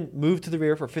 transmission moved to the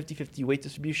rear for 50-50 weight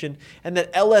distribution, and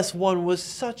that LS1 was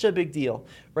such a big deal,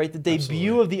 right? The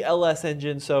debut of the LS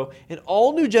engine, so an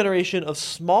all-new generation of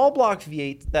small block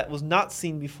V8 that was not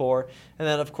seen before, and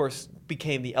then, of course,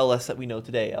 became the LS that we know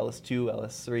today, LS2,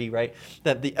 LS3, right?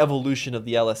 That the evolution of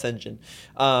the LS engine.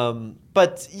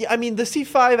 But, yeah, I mean, the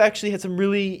C5 actually had some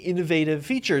really innovative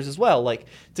features as well, like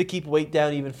to keep weight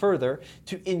down even further,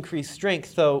 to increase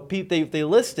strength. So they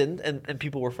listened, and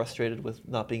people were frustrated with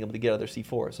not being able to get out of their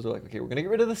C4. So they're like, okay, we're going to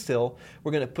get rid of the sill,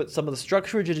 we're going to put some of the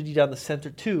structural rigidity down the center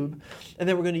tube, and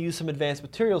then we're going to use some advanced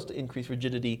materials to increase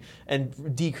rigidity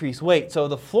and decrease weight. So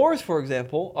the floors, for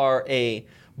example, are a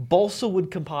balsa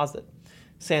wood composite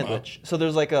sandwich. Wow. So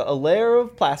there's like a layer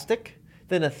of plastic,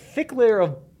 then a thick layer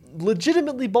of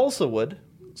legitimately balsa wood,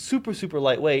 super, super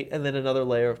lightweight, and then another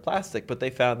layer of plastic. But they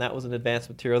found that was an advanced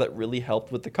material that really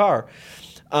helped with the car.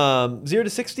 0 to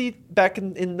 60 back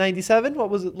in 97, what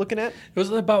was it looking at? It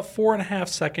was about 4.5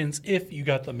 seconds if you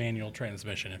got the manual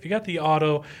transmission. If you got the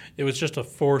auto, it was just a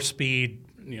 4-speed,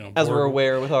 as we're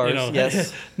aware with ours,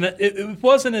 yes. It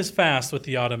wasn't as fast with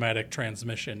the automatic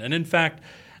transmission. And in fact,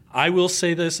 I will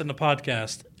say this in the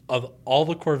podcast, of all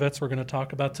the Corvettes we're going to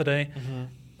talk about today,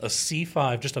 a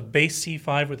C5, just a base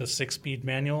C5 with a 6-speed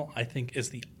manual, I think is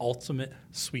the ultimate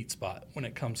sweet spot when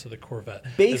it comes to the Corvette.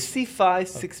 Base C5,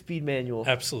 6-speed manual.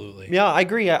 Absolutely. Yeah, I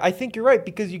agree. I think you're right,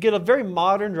 because you get a very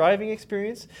modern driving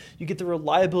experience. You get the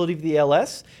reliability of the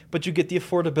LS, but you get the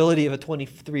affordability of a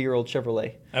 23-year-old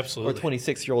Chevrolet. Absolutely. Or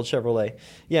 26-year-old Chevrolet.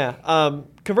 Yeah.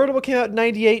 Convertible came out in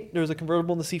 98. There was a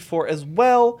convertible in the C4 as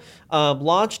well.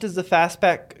 Launched as the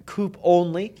fastback coupe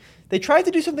only. They tried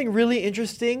to do something really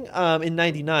interesting in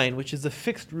 '99, which is the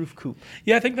fixed roof coupe.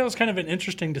 Yeah, I think that was kind of an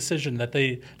interesting decision that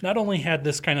they not only had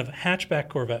this kind of hatchback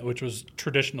Corvette, which was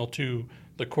traditional to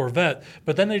the Corvette,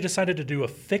 but then they decided to do a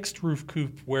fixed roof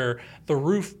coupe where the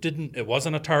roof it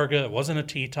wasn't a Targa, it wasn't a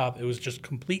T-top, it was just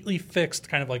completely fixed,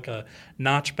 kind of like a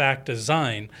notchback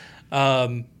design.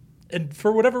 And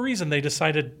for whatever reason, they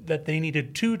decided that they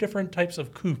needed two different types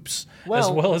of coupes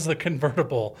as well as the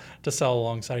convertible to sell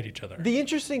alongside each other. The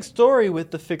interesting story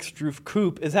with the fixed roof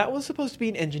coupe is that was supposed to be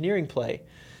an engineering play.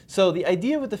 So the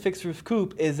idea with the fixed roof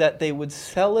coupe is that they would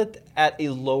sell it at a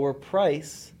lower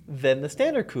price than the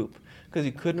standard coupe because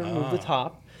you couldn't remove the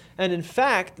top. And in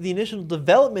fact, the initial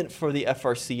development for the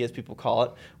FRC, as people call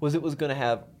it, was going to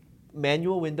have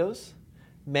manual windows,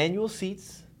 manual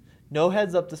seats, no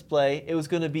heads-up display. It was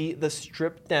going to be the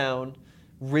stripped-down,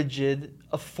 rigid,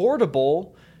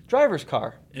 affordable driver's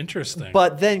car. Interesting.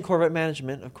 But then Corvette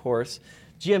management, of course,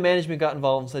 GM management got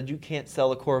involved and said, you can't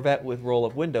sell a Corvette with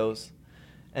roll-up windows.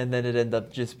 And then it ended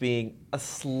up just being a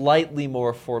slightly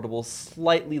more affordable,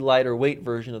 slightly lighter weight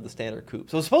version of the standard coupe.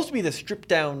 So it was supposed to be the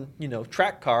stripped-down,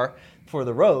 track car for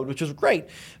the road, which was great.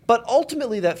 But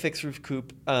ultimately, that fixed roof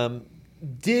coupe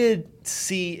did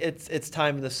see its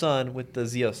time in the sun with the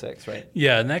Z06, right?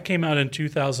 Yeah, and that came out in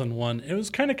 2001. It was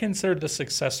kind of considered the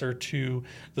successor to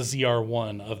the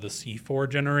ZR1 of the C4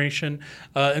 generation.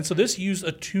 And so this used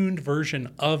a tuned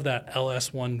version of that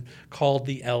LS1 called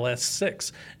the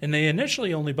LS6. And they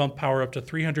initially only bumped power up to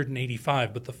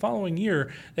 385, but the following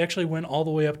year, they actually went all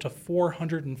the way up to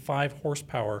 405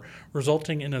 horsepower,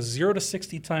 resulting in a 0 to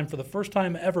 60 time for the first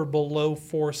time ever below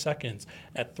 4 seconds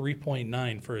at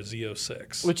 3.9 for a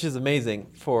Z06. Which is amazing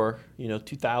for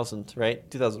 2000,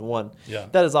 right? 2001. Yeah,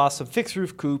 that is awesome. Fixed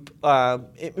roof coupe,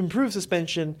 it improved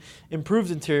suspension, improved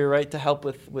interior, right, to help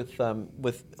with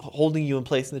holding you in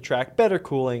place in the track, better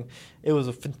cooling. It was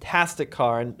a fantastic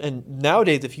car, and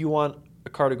nowadays, if you want a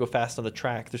car to go fast on the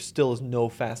track, there still is no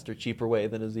faster, cheaper way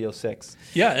than a Z06.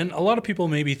 Yeah, and a lot of people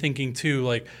may be thinking too,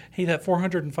 like, hey, that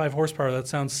 405 horsepower, that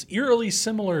sounds eerily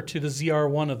similar to the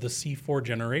ZR1 of the C4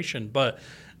 generation, but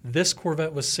this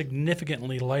Corvette was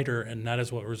significantly lighter, and that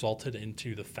is what resulted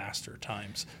into the faster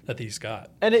times that these got.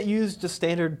 And it used a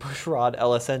standard pushrod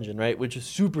LS engine, right, which is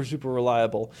super, super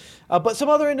reliable. But some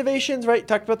other innovations, right,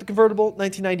 talked about the convertible,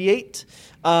 1998.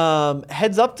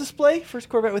 Heads-up display, first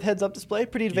Corvette with heads-up display,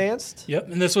 pretty advanced. Yep,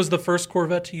 and this was the first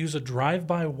Corvette to use a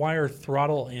drive-by-wire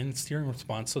throttle and steering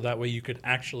response, so that way you could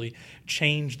actually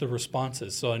change the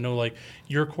responses. So I know, like,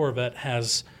 your Corvette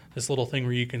has this little thing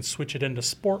where you can switch it into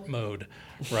sport mode,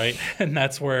 right? And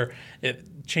that's where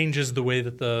it changes the way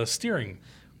that the steering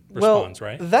responds,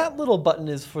 right? That little button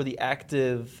is for the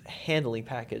active handling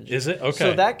package. Is it? Okay.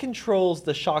 So that controls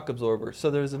the shock absorber.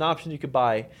 So there's an option you could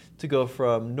buy to go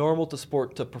from normal to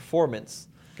sport to performance.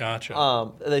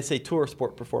 Gotcha. They say tour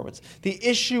sport performance. The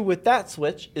issue with that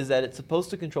switch is that it's supposed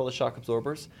to control the shock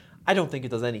absorbers. I don't think it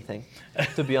does anything,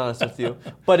 to be honest with you.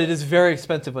 But it is very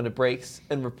expensive when it breaks,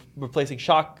 and replacing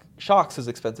shocks is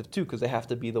expensive too because they have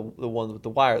to be the ones with the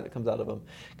wire that comes out of them.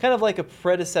 Kind of like a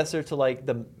predecessor to like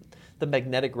the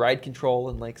magnetic ride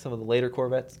control in like some of the later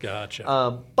Corvettes.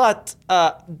 Gotcha. But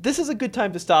this is a good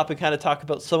time to stop and kind of talk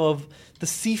about some of the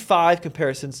C5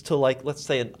 comparisons to, like, let's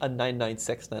say a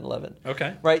 996 911.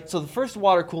 Okay. Right? So the first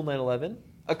water-cooled 911,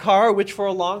 a car which for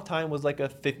a long time was like a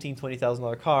 $15,000,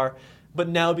 $20,000 car, but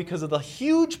now because of the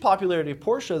huge popularity of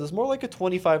Porsches, it's more like a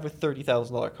 $25,000 or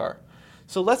 $30,000 car.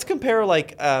 So let's compare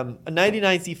like a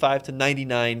 99 C5 to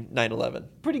 99 911.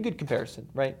 Pretty good comparison,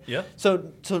 right? Yeah.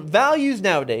 So values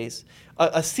nowadays,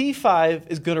 a C5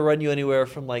 is going to run you anywhere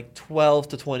from like 12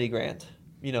 to 20 grand.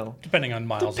 Depending on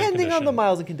miles and condition. Depending on the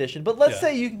miles and condition. But let's Yeah.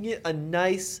 say you can get a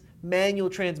nice manual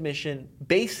transmission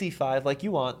base C5 like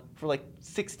you want for like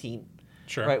 16.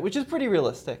 Sure. Right, which is pretty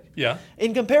realistic. Yeah.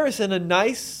 In comparison, a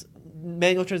nice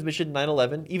manual transmission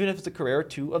 911, even if it's a Carrera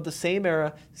 2 of the same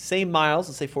era, same miles,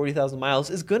 let's say 40,000 miles,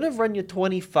 is going to run you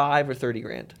 25 or 30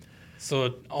 grand. So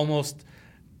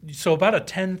about a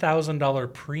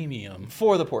 $10,000 premium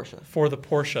For the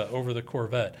Porsche. over the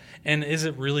Corvette. And is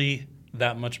it really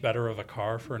that much better of a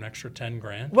car for an extra 10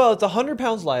 grand? Well, it's 100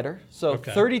 pounds lighter, so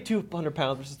Okay. 3,200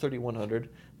 pounds versus 3,100.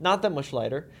 Not that much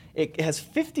lighter. It has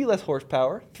 50 less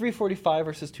horsepower, 345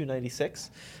 versus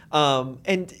 296.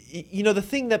 And the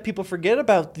thing that people forget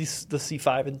about the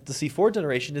C5 and the C4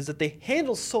 generation is that they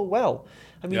handle so well.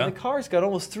 I mean, Yeah. the car's got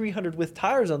almost 300 width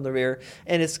tires on the rear,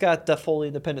 and it's got the fully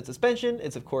independent suspension.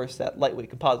 It's, of course, that lightweight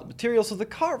composite material, so the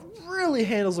car really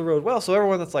handles the road well. So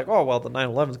everyone that's like, oh, well, the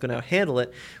 911 is going to handle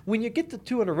it. When you get to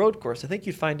 200 road course, I think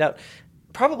you'd find out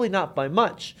probably not by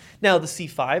much. Now, the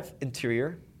C5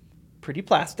 interior, pretty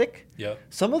plastic. Yep.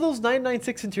 Some of those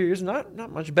 996 interiors not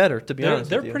much better, to be honest.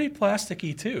 They're with you. pretty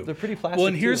plasticky too. They're pretty plastic. Well,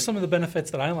 and here's too. some of the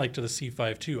benefits that I like to the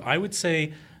C5 too. I would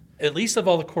say, at least of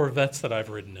all the Corvettes that I've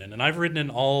ridden in, and I've ridden in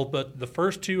all but the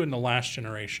first two and the last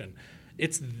generation,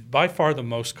 it's by far the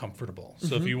most comfortable.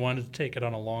 So if you wanted to take it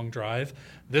on a long drive,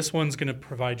 this one's going to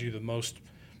provide you the most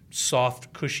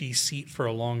soft, cushy seat for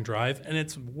a long drive, and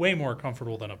it's way more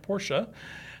comfortable than a Porsche.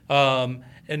 And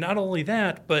not only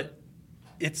that, but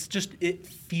it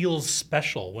feels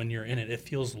special when you're in it. It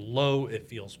feels low, it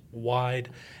feels wide,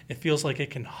 it feels like it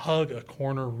can hug a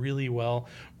corner really well.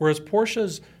 Whereas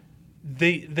Porsches,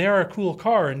 they are a cool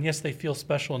car, and yes, they feel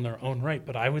special in their own right,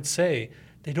 but I would say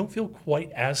they don't feel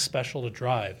quite as special to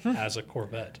drive as a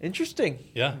Corvette. Interesting.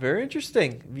 Yeah. Very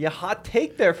interesting. Be a hot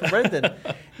take there from Brendan.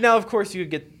 Now, of course, you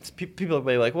get people will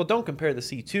be like, well, don't compare the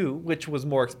C2, which was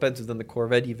more expensive than the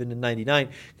Corvette even in 99.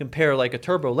 Compare like a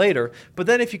turbo later. But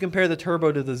then if you compare the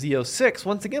turbo to the Z06,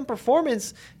 once again,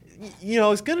 performance,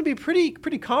 it's going to be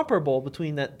pretty comparable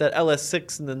between that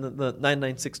LS6 and then the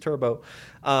 996 turbo.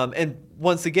 And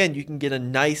once again, you can get a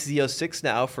nice Z06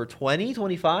 now for 20,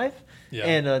 25. Yeah.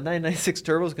 And a 996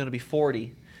 turbo is going to be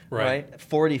 40, right?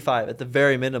 45 at the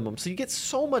very minimum. So you get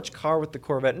so much car with the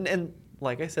Corvette. And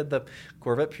like I said, the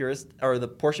Corvette purists or the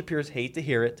Porsche purists hate to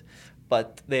hear it,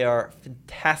 but they are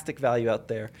fantastic value out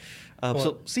there.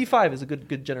 So C5 is a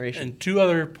good generation. And two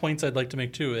other points I'd like to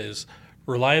make too is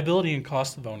reliability and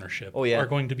cost of ownership are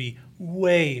going to be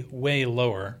way, way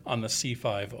lower on the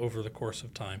C5 over the course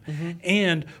of time.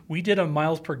 And we did a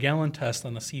miles per gallon test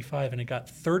on the C5, and it got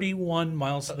 31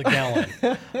 miles to the gallon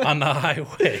on the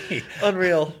highway.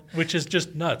 Unreal. Which is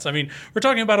just nuts. I mean, we're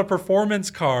talking about a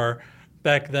performance car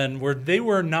back then where they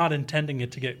were not intending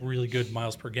it to get really good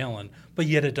miles per gallon, but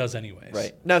yet it does anyways.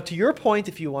 Right. Now, to your point,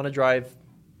 if you want to drive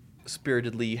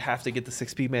spiritedly, you have to get the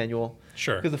 6-speed manual.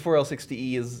 Sure. Because the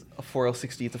 4L60E is a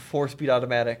 4L60. It's a 4-speed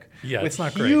automatic. Yeah, with it's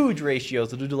not great. Huge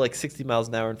ratios. It'll do like 60 miles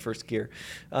an hour in first gear.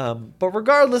 But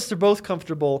regardless, they're both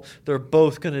comfortable. They're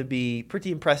both going to be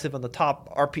pretty impressive on the top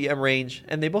RPM range,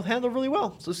 and they both handle really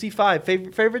well. So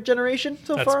C5, favorite generation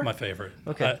so far? That's my favorite.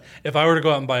 Okay. If I were to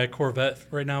go out and buy a Corvette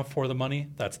right now for the money,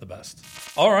 that's the best.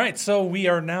 All right, so we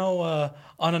are now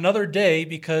on another day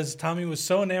because Tommy was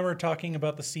so enamored talking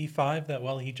about the C5 that,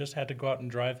 well, he just had to go out and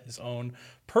drive his own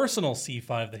personal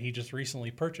C5 that he just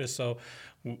recently purchased. So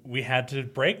we had to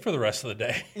break for the rest of the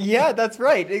day. Yeah, that's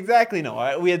right. Exactly.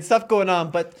 No, we had stuff going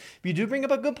on, but you do bring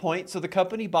up a good point. So the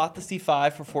company bought the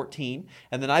C5 for $14,000,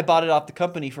 and then I bought it off the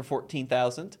company for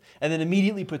 $14,000, and then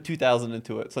immediately put $2,000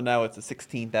 into it. So now it's a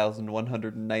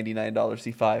 $16,199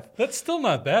 C5. That's still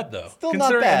not bad, though. Still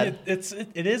not bad.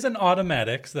 It is an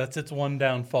automatic, so that's its one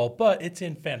downfall, but it's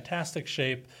in fantastic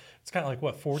shape. It's got like,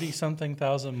 40-something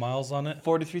thousand miles on it?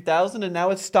 43,000, and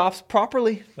now it stops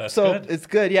properly. That's so good. It's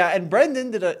good, yeah. And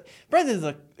Brendan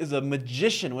is a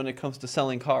magician when it comes to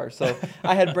selling cars. So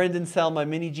I had Brendan sell my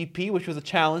Mini GP, which was a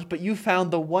challenge, but you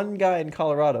found the one guy in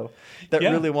Colorado that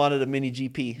really wanted a Mini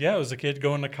GP. Yeah, it was a kid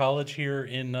going to college here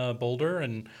in Boulder,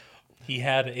 and he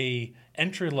had a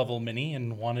entry-level Mini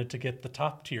and wanted to get the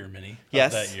top-tier Mini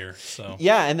of that year. So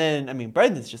yeah, and then,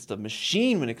 Brendan's just a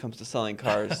machine when it comes to selling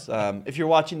cars. If you're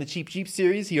watching the Cheap Jeep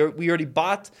series, we already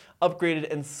bought,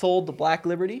 upgraded, and sold the Black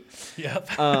Liberty. Yep.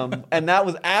 And that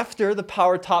was after the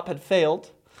power top had failed.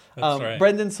 That's right.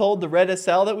 Brendan sold the red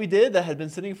SL that we did that had been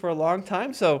sitting for a long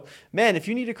time. So, man, if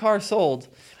you need a car sold,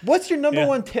 what's your number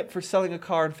one tip for selling a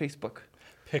car on Facebook?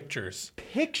 Pictures.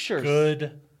 Pictures.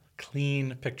 Good,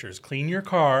 clean pictures. Clean your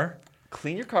car.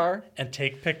 Clean your car. And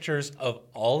take pictures of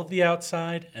all of the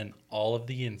outside and all of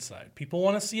the inside. People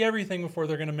want to see everything before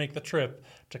they're going to make the trip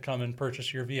to come and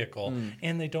purchase your vehicle.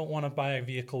 And they don't want to buy a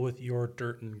vehicle with your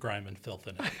dirt and grime and filth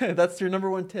in it. That's your number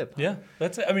one tip. Yeah,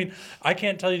 that's it. I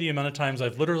can't tell you the amount of times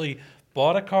I've literally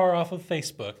bought a car off of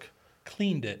Facebook,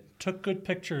 cleaned it, took good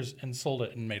pictures, and sold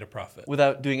it and made a profit.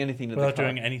 Without doing anything to the car. Without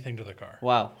doing anything to the car.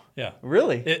 Wow. Yeah.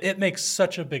 Really? It makes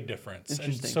such a big difference.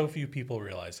 And so few people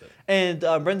realize it. And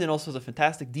Brendan also is a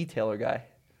fantastic detailer guy.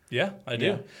 Yeah, I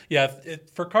do. Yeah,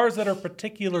 for cars that are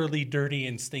particularly dirty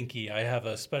and stinky, I have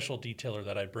a special detailer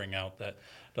that I bring out that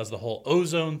does the whole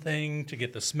ozone thing to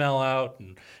get the smell out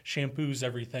and shampoos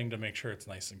everything to make sure it's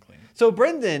nice and clean. So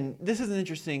Brendan, this is an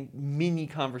interesting mini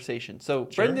conversation. So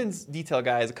Brendan's detail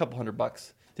guy is a couple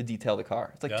 $100 to detail the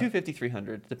car. It's like $250,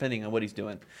 $300, depending on what he's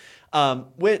doing,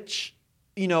 which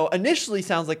initially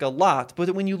sounds like a lot,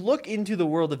 but when you look into the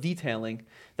world of detailing,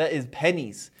 that is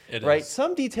pennies, right?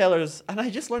 Some detailers, and I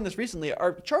just learned this recently,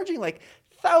 are charging like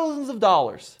thousands of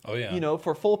dollars. Oh, yeah. You know,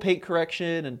 for full paint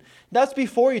correction, and that's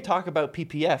before you talk about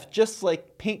PPF. Just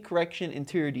like paint correction,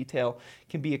 interior detail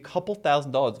can be a couple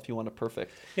 $1,000s if you want it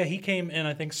perfect. Yeah, he came in,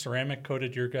 I think, ceramic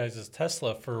coated your guys'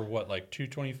 Tesla for what, like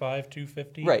 $225,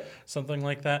 $250? Right. Something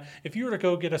like that. If you were to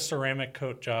go get a ceramic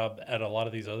coat job at a lot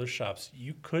of these other shops,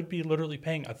 you could be literally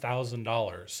paying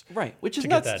 $1,000. Right, which is to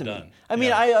nuts get that to done. me. I mean,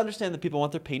 Yeah. I understand that people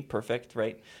want their paint perfect,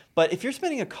 right? But if you're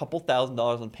spending a couple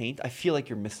 $1,000s on paint, I feel like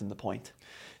you're missing the point.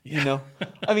 You know,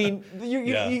 I mean,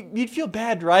 you'd feel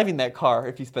bad driving that car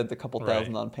if you spent a couple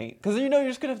thousand on paint, because you know you're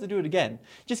just gonna have to do it again.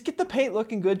 Just get the paint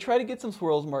looking good. Try to get some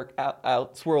swirl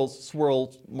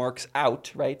marks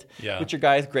out, right? Yeah. Which your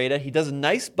guy's great at. He does a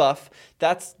nice buff.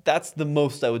 That's the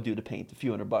most I would do to paint, a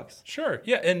few $100. Sure.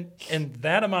 Yeah, and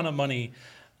that amount of money,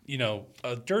 you know,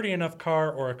 a dirty enough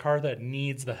car or a car that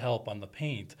needs the help on the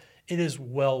paint, it is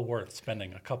well worth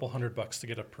spending a couple $100 to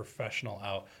get a professional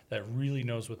out that really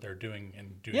knows what they're doing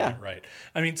and doing it right.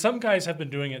 I mean, some guys have been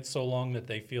doing it so long that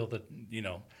they feel that, you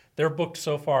know, they're booked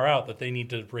so far out that they need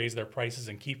to raise their prices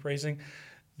and keep raising.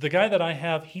 The guy that I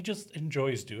have, he just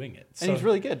enjoys doing it. And he's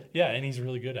really good. Yeah, and he's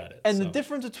really good at it. And the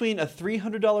difference between a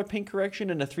 $300 paint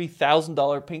correction and a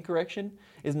 $3,000 paint correction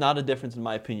is not a difference, in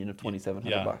my opinion, of $2,700.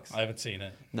 Yeah, I haven't seen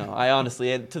it. No, I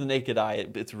honestly, to the naked eye,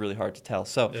 it's really hard to tell.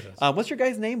 So, what's your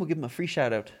guy's name? We'll give him a free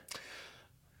shout out.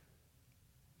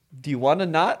 Do you want to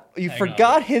not? You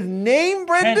forgot his name,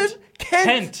 Brendan?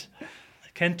 Kent.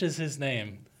 Kent is his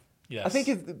name. Yes. I think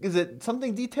is it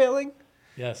something detailing?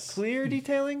 Yes. Clear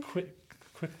detailing? Quick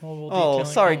mobile detailing. Oh,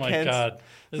 sorry, my Kent. God.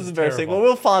 This is embarrassing. terrible. Well,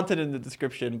 we'll font it in the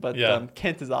description, but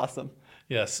Kent is awesome.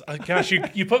 Yes. Gosh,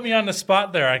 you put me on the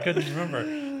spot there. I couldn't remember.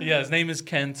 But yeah, his name is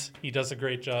Kent. He does a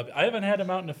great job. I haven't had him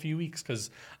out in a few weeks because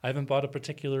I haven't bought a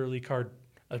particularly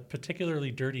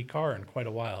dirty car in quite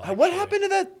a while. What happened to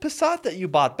that Passat that you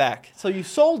bought back? So you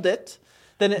sold it,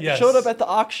 then it showed up at the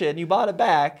auction, you bought it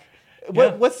back.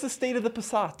 What's the state of the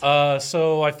Passat?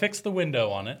 So I fixed the window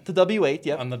on it. The W8,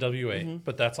 yep. On the W8,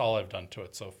 but that's all I've done to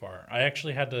it so far. I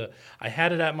actually had it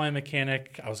at my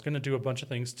mechanic. I was going to do a bunch of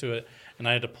things to it, and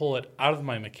I had to pull it out of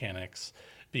my mechanics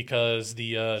because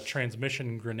the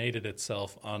transmission grenaded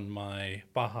itself on my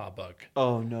Baja Bug.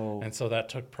 Oh, no. And so that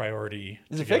took priority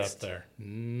to get fixed? up there.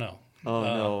 No. Oh,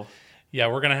 no. Yeah,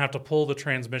 we're going to have to pull the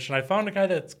transmission. I found a guy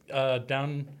that's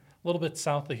down a little bit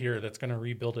south of here that's going to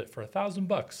rebuild it for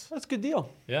 $1,000. That's a good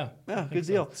deal. Yeah. Yeah, good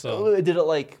deal. So did it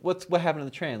what happened to the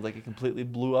trans? Like it completely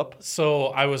blew up? So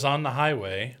I was on the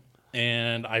highway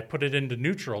and I put it into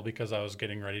neutral because I was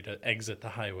getting ready to exit the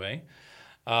highway.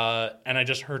 And I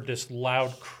just heard this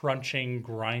loud crunching,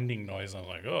 grinding noise. I'm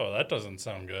like, oh, that doesn't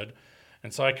sound good.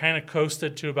 And so I kind of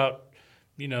coasted to about,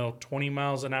 20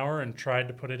 miles an hour and tried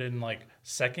to put it in like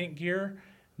second gear.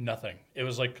 Nothing. It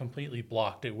was like completely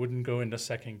blocked. It wouldn't go into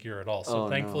second gear at all. So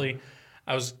thankfully,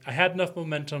 I had enough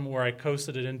momentum where I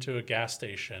coasted it into a gas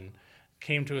station,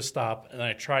 came to a stop, and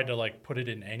I tried to like put it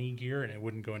in any gear, and it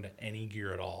wouldn't go into any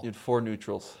gear at all. You had 4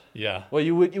 neutrals. Yeah. Well,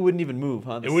 you wouldn't even move,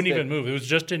 huh? It wouldn't even move. It was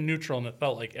just in neutral, and it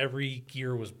felt like every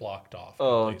gear was blocked off.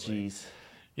 Oh, completely. jeez.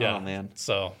 Yeah. Oh, man.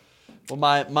 So.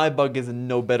 Well, my bug is in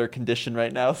no better condition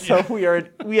right now, so we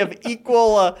have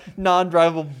equal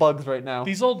non-drivable bugs right now.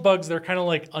 These old bugs, they're kind of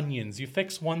like onions. You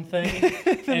fix one thing,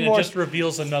 and it just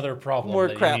reveals another problem more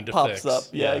that crap you need to pops fix. up.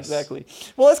 Yeah, Yes. exactly.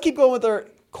 Well, let's keep going with our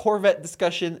Corvette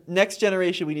discussion. Next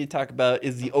generation we need to talk about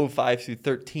is the 05 through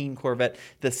 13 Corvette,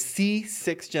 the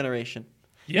C6 generation.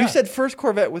 Yeah. You said first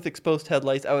Corvette with exposed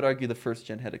headlights. I would argue the first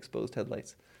gen had exposed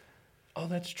headlights. Oh,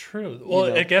 that's true.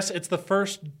 Well, I guess it's the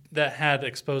first that had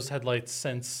exposed headlights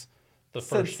since the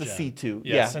first Since gen. the C2.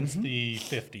 Yeah, since the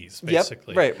 50s,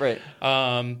 basically. Yep, right.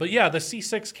 But yeah, the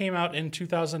C6 came out in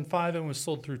 2005 and was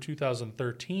sold through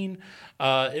 2013.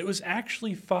 It was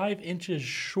actually 5 inches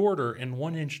shorter and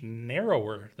 1 inch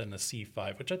narrower than the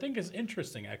C5, which I think is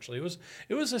interesting, actually.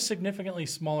 It was a significantly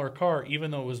smaller car,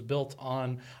 even though it was built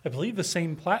on, I believe, the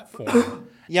same platform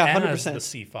Yeah, as 100%.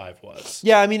 the C5 was.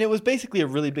 Yeah, I mean, it was basically a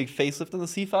really big facelift on the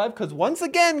C5 because once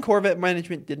again, Corvette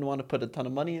management didn't want to put a ton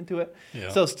of money into it. Yeah.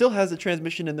 So it still has the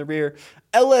transmission in the rear.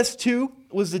 LS2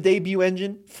 was the debut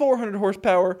engine, 400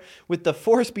 horsepower with the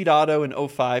 4-speed auto in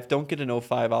 05. Don't get an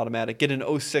 05 automatic. Get an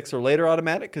 06 or later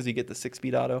automatic because you get the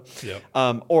 6-speed auto.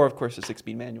 Yep. Or, of course, a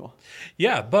 6-speed manual.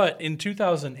 Yeah, but in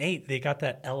 2008, they got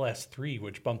that LS3,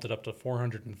 which bumped it up to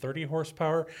 430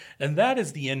 horsepower. And that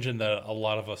is the engine that a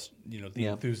lot of us, the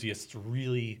enthusiasts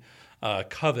really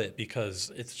covet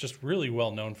because it's just really well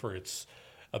known for its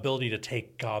ability to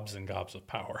take gobs and gobs of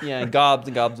power. Yeah, and gobs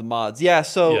of mods. Yeah,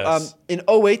 so Yes. in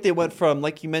 08, they went from,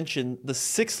 like you mentioned, the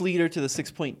 6-liter to the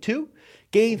 6.2.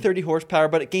 gained 30 horsepower,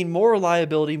 but it gained more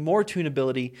reliability, more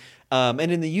tunability. And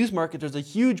in the used market, there's a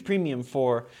huge premium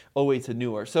for '08 to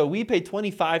newer. So we paid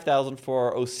 $25,000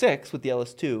 for our '06 with the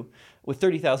LS2 with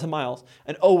 30,000 miles.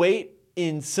 And '08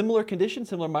 in similar condition,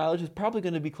 similar mileage is probably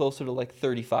going to be closer to like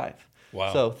 35.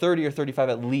 Wow. So 30 or 35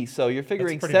 at least. So you're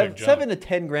figuring That's a pretty big jump. 7 to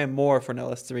 10 grand more for an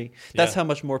LS3. That's Yeah. how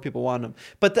much more people want them.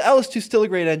 But the LS2 is still a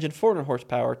great engine, 400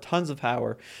 horsepower, tons of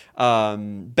power,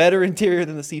 better interior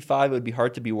than the C5. It would be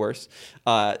hard to be worse.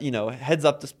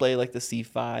 Heads-up display like the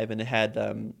C5, and it had,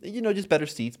 just better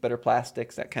seats, better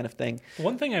plastics, that kind of thing.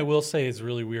 One thing I will say is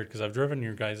really weird because I've driven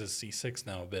your guys' C6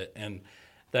 now a bit, and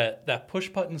that push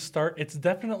button start, it's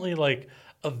definitely like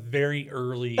a very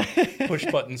early push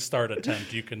button start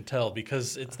attempt, you can tell,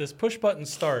 because it's this push button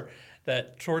start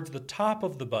that towards the top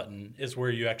of the button is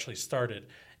where you actually started.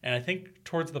 And I think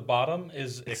towards the bottom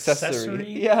is accessory.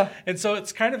 Yeah. And so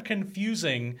it's kind of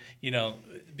confusing,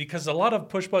 because a lot of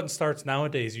push button starts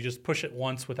nowadays, you just push it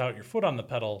once without your foot on the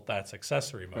pedal, that's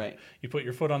accessory mode. Right. You put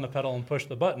your foot on the pedal and push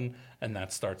the button, and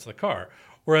that starts the car.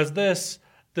 Whereas this,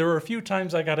 there were a few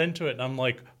times I got into it and I'm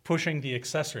like pushing the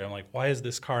accessory. I'm like, why is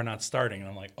this car not starting? And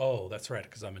I'm like, oh, that's right,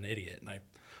 because I'm an idiot. And I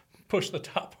push the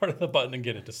top part of the button and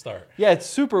get it to start. Yeah, it's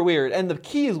super weird. And the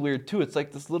key is weird too. It's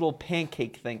like this little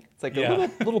pancake thing. It's like Yeah.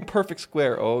 a little perfect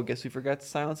square. Oh, guess we forgot to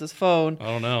silence his phone.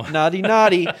 Oh, no. Naughty,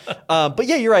 naughty. But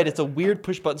yeah, you're right. It's a weird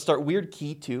push button start, weird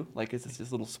key too. Like it's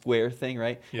this little square thing,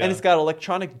 right? Yeah. And it's got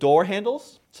electronic door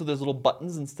handles. So there's little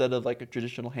buttons instead of like a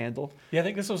traditional handle. Yeah, I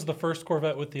think this was the first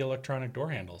Corvette with the electronic door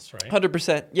handles, right?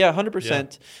 100%. Yeah,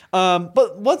 100%.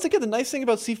 But once again, the nice thing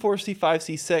about C4, C5,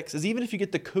 C6 is even if you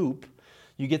get the coupe,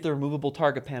 you get the removable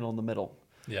target panel in the middle.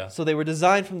 Yeah. So they were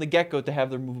designed from the get-go to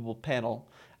have the removable panel.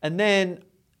 And then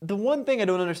the one thing I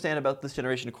don't understand about this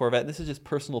generation of Corvette, and this is just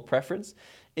personal preference,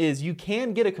 is you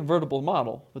can get a convertible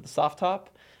model with the soft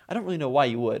top. I don't really know why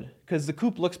you would, because the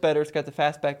coupe looks better, it's got the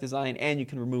fastback design, and you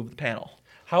can remove the panel.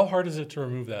 How hard is it to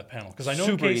remove that panel? Because I know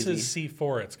Super in cases easy.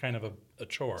 C4, it's kind of a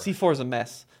chore. C4 is a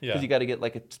mess, because Yeah. you got to get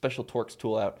like a special Torx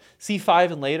tool out.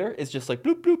 C5 and later is just like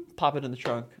bloop, bloop, pop it in the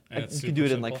trunk. And it's You can do it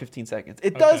super in like simple? 15 seconds.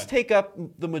 It does Okay. take up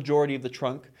the majority of the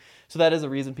trunk. So that is a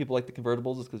reason people like the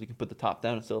convertibles, is because you can put the top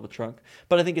down instead of a trunk.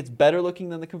 But I think it's better looking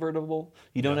than the convertible.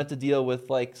 You don't Yeah. have to deal with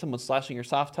like someone slashing your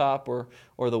soft top or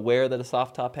the wear that a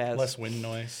soft top has. Less wind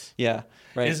noise. Yeah,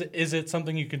 right. Is it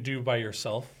something you can do by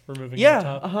yourself, removing the Yeah,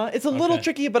 top? It's a little Okay.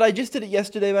 tricky, but I just did it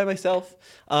yesterday by myself.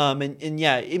 And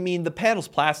yeah, I mean, the panel's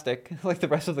plastic, like the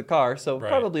rest of the car, so Right.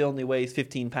 probably only weighs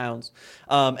 15 pounds.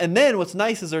 And then what's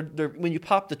nice is when you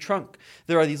pop the trunk,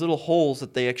 there are these little holes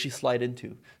that they actually slide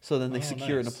into. So then they Oh,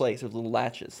 secure into nice. place. There's little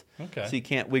latches. Okay. So you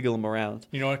can't wiggle them around.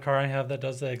 You know what car I have that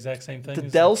does the exact same thing? The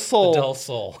Is Del Sol. The Del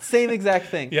Sol. Same exact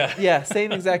thing. Yeah. Yeah,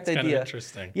 same exact That's kinda idea.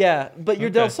 interesting. Yeah, but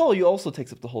your Del Okay. Sol, you also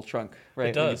takes up the whole trunk, right?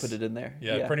 It When you does. put it in there.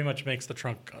 Yeah, it pretty much makes the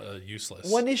trunk useless.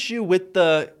 One issue with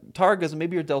the Targas, and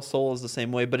maybe your Del Sol is the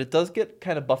same way, but it does get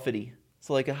kind of buffety.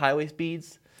 So like at highway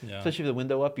speeds, Yeah. especially with the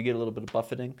window up, you get a little bit of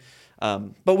buffeting.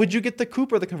 But would you get the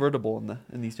coupe or the convertible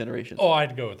in these generations? Oh,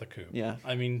 I'd go with the coupe. Yeah.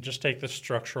 I mean, just take the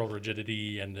structural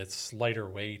rigidity and it's lighter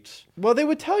weight. Well, they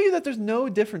would tell you that there's no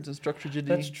difference in structure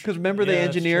rigidity. That's Because remember, they yeah,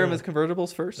 that's engineer them true. as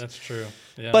convertibles first. That's true.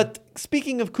 Yeah. But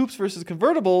speaking of coupes versus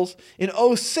convertibles, in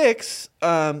 '06,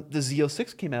 the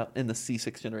Z06 came out in the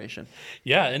C6 generation.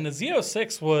 yeah, and the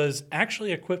Z06 was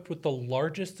actually equipped with the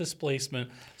largest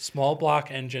displacement small block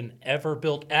engine ever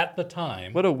built at the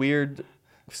time. What a weird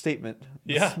statement.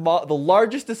 Yeah. The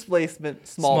largest displacement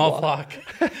small block.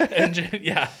 engine,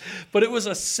 yeah. But it was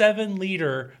a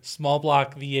 7-liter small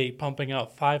block V8 pumping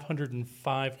out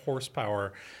 505 horsepower.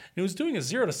 And it was doing a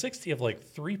 0 to 60 of like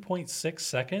 3.6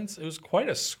 seconds. It was quite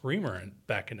a screamer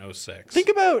back in '06. Think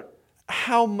about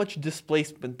how much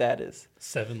displacement that is.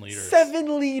 7 liters.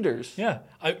 7 liters. Yeah.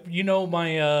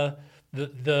 My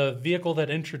the vehicle that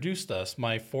introduced us,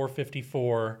 my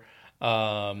 454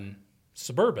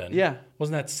 Suburban. Yeah.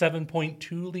 Wasn't that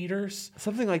 7.2 liters?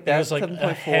 Something like It that. was like 7.4.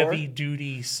 a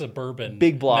heavy-duty Suburban.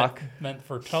 Big block. Meant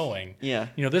for towing. Yeah.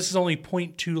 This is only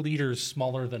 0.2 liters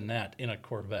smaller than that in a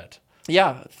Corvette.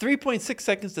 Yeah, 3.6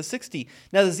 seconds to 60.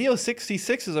 Now, the Z06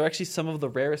 C6s are actually some of the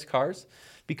rarest cars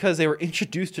because they were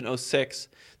introduced in '06.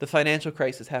 The financial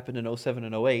crisis happened in '07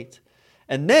 and '08.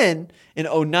 And then in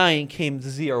 '09 came the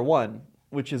ZR1,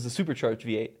 which is the supercharged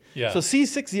V8. Yeah. So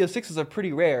C6 Z06s are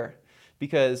pretty rare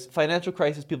because financial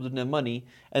crisis, people didn't have money,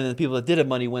 and then the people that did have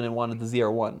money went and wanted the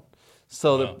ZR1.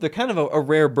 So Wow. they're kind of a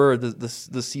rare bird, the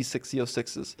C6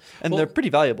 Z06s. And they're pretty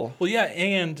valuable. Well, yeah,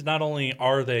 and not only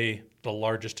are they the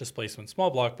largest displacement small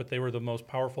block, but they were the most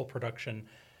powerful production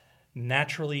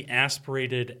naturally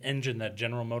aspirated engine that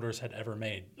General Motors had ever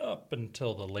made. up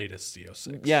until the latest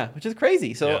Z06. Yeah, which is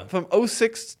crazy. So Yeah. from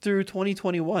 '06 through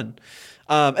 2021.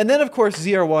 And then, of course,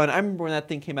 ZR1. I remember when that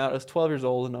thing came out. I was 12 years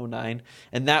old in '09.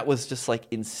 And that was just like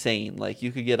insane. Like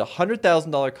you could get a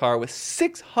 $100,000 car with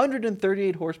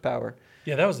 638 horsepower.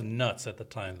 Yeah, that was nuts at the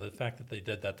time, the fact that they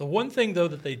did that. The one thing, though,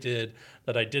 that they did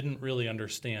that I didn't really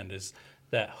understand is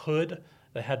that hood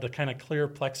that had the kind of clear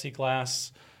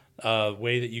plexiglass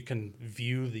way that you can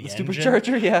view the engine.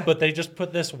 Supercharger, yeah. But they just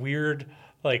put this weird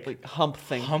like hump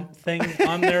thing.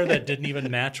 on there that didn't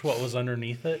even match what was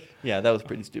underneath it. Yeah, that was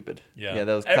pretty stupid. Yeah,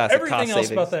 that was classic Everything cost else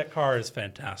savings. about that car is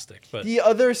fantastic. But The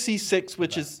other C6,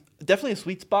 which is definitely a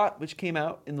sweet spot, which came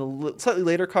out in the slightly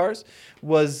later cars,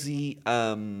 was the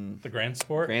Grand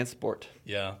Sport? Grand Sport.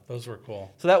 Yeah, those were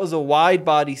cool. So that was a wide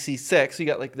body C6. So you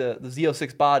got like the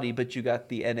Z06 body, but you got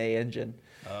the NA engine.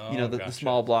 Oh, the gotcha.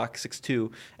 small block 6.2.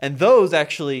 And those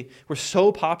actually were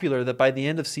so popular that by the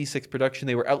end of C6 production,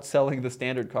 they were outselling the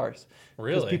standard cars.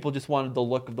 Really? Because people just wanted the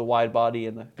look of the wide body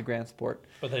and the Grand Sport.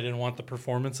 But they didn't want the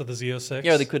performance of the Z06?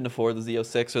 Yeah, they couldn't afford the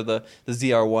Z06 or the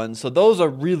ZR1. So those are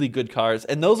really good cars.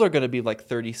 And those are going to be like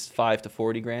 35 to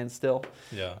 40 grand still.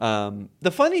 Yeah.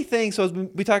 The funny thing, so as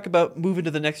we talk about moving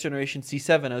to the next generation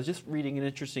C7, I was just reading an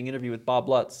interesting interview with Bob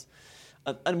Lutz.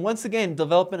 And once again,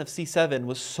 development of C7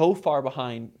 was so far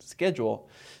behind schedule.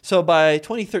 So by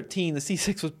 2013, the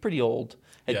C6 was pretty old.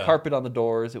 Had Yeah. carpet on the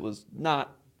doors. It was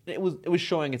not. It was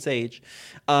showing its age.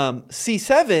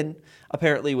 C7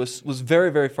 apparently was very,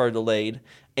 very far delayed.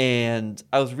 And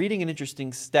I was reading an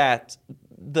interesting stat.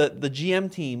 The GM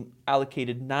team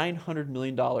allocated $900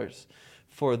 million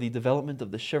for the development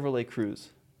of the Chevrolet Cruze.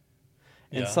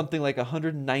 And Yeah. something like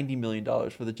 $190 million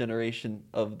for the generation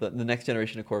of the next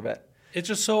generation of Corvette. It's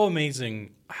just so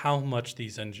amazing how much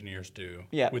these engineers do.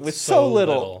 Yeah, with so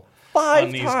little.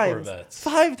 on these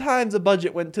Five times the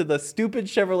budget went to the stupid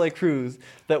Chevrolet Cruze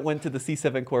that went to the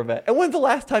C7 Corvette. And when's the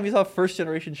last time you saw first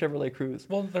generation Chevrolet Cruze?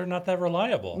 Well, they're not that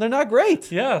reliable. They're not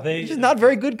great. Yeah, They're just not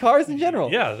very good cars in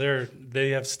general. Yeah,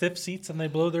 they have stiff seats and they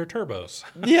blow their turbos.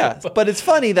 Yeah, but it's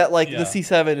funny that Yeah. the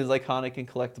C7 is iconic and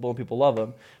collectible and people love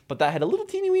them. But that had a little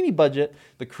teeny weeny budget.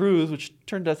 The Cruze, which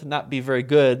turned out to not be very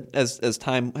good as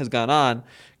time has gone on,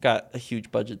 got a huge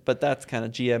budget. But that's kind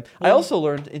of GM. I also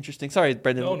learned interesting. Sorry,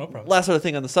 Brendan. No problem. Last other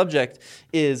thing on the subject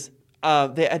is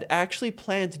they had actually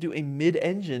planned to do a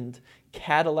mid-engined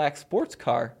Cadillac sports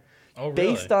car. Oh,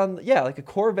 really? Based on like a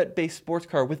Corvette-based sports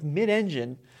car with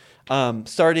mid-engine,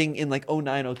 starting in like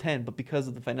 09, 010. But because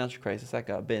of the financial crisis, that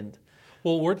got binned.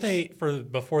 Well,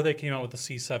 before they came out with the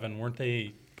C7, weren't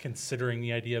they considering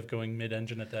the idea of going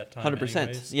mid-engine at that time? 100%.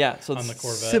 anyways, Yeah, so on it's the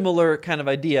Corvette. similar kind of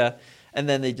idea, and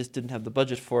then they just didn't have the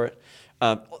budget for it.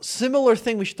 Similar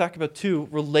thing we should talk about too,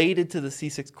 related to the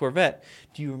C6 Corvette.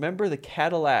 Do you remember the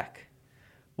Cadillac?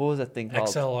 What was that thing called?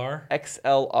 XLR.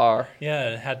 XLR. Yeah,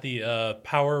 it had the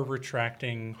power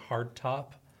retracting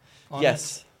hardtop on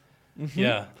Yes. it.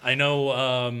 Yeah, I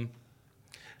know.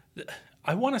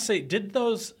 I want to say, didn't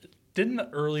the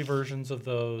early versions of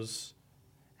those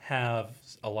have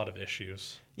a lot of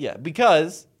issues? Yeah,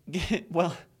 because,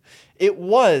 well, it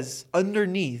was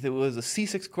underneath. It was a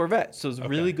C6 Corvette, so it was a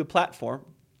really good platform.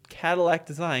 Cadillac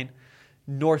design,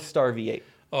 North Star V8.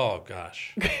 Oh,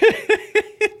 gosh.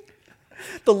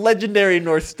 The legendary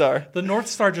North Star. The North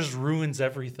Star just ruins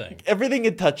everything. Everything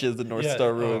it touches, the North Yeah,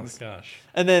 Star ruins. Oh, gosh.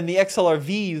 And then the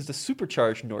XLR-V used a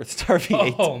supercharged North Star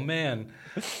V8. Oh, man.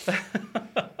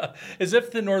 As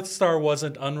if the North Star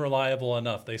wasn't unreliable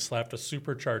enough, they slapped a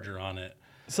supercharger on it.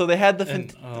 So they had the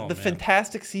man.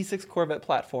 fantastic C6 Corvette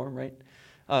platform, right?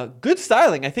 Good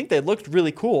styling. I think they looked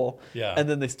really cool. Yeah. And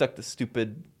then they stuck the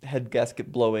stupid head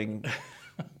gasket blowing,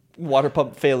 water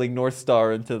pump failing North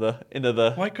Star into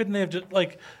the. Why couldn't they have just,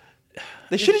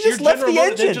 They should have your just left the General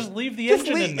Motors, engine. they just leave the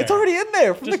engine in there. It's already in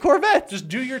there from the Corvette. Just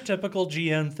do your typical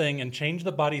GM thing and change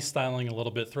the body styling a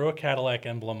little bit. Throw a Cadillac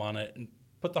emblem on it and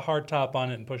put the hard top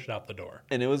on it and push it out the door.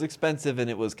 And it was expensive and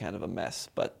it was kind of a mess.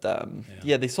 But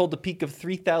yeah, they sold a peak of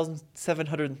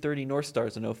 3,730 North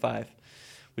Stars in 05,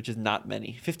 which is not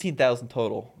many. 15,000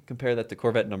 total. Compare that to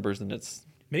Corvette numbers and it's...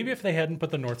 Maybe if they hadn't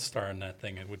put the North Star in that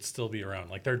thing, it would still be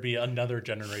around. Like there'd be another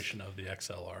generation of the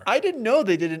XLR. I didn't know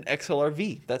they did an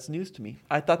XLR-V. That's news to me.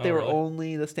 I thought they were really?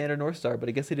 only the standard North Star, but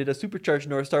I guess they did a supercharged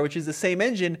North Star, which is the same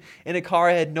engine in a car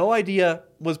I had no idea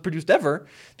was produced ever,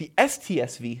 the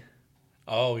STSV.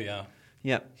 Oh, yeah.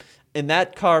 Yeah. And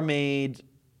that car made,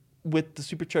 with the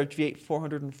supercharged V8,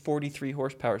 443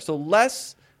 horsepower. So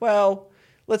less, well,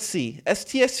 let's see.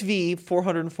 STSV,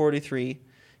 443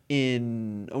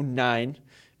 in 09.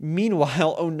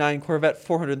 Meanwhile, 09 Corvette,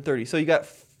 430. So you got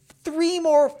 13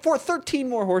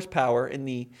 more horsepower in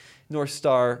the North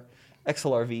Star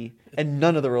XLR-V. and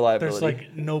none of the reliability. There's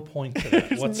like no point to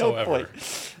that whatsoever. No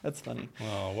point. That's funny.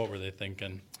 Oh, what were they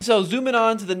thinking? So zooming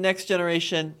on to the next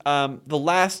generation, the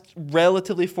last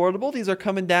relatively affordable. These are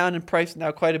coming down in price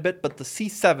now quite a bit, but the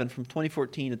C7 from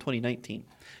 2014 to 2019.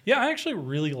 Yeah, I actually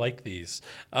really like these.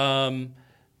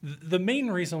 The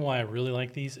main reason why I really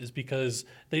like these is because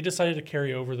they decided to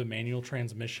carry over the manual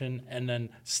transmission and then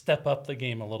step up the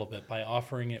game a little bit by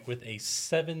offering it with a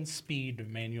 7-speed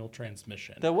manual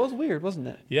transmission. That was weird, wasn't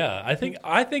it? Yeah, I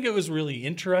think it was really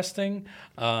interesting.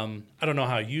 I don't know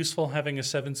how useful having a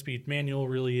 7-speed manual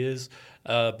really is,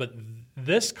 but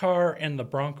this car and the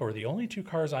Bronco are the only two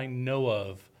cars I know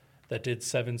of that did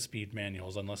 7-speed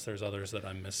manuals, unless there's others that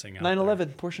I'm missing out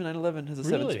 911, Porsche 911 has a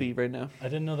Really? 7-speed right now. I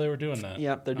didn't know they were doing that.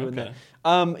 Yeah, they're doing Okay.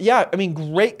 that. Yeah, I mean,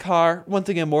 great car. Once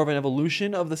again, more of an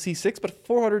evolution of the C6, but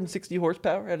 460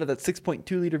 horsepower out of that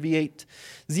 6.2-liter V8.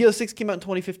 Z06 came out in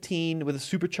 2015 with a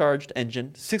supercharged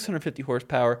engine, 650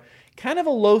 horsepower. Kind of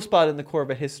a low spot in the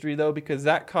Corvette history, though, because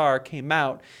that car came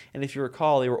out, and if you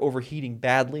recall, they were overheating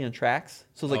badly on tracks.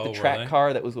 So it was like the were track they?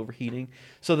 car that was overheating.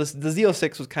 So the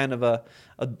Z06 was kind of a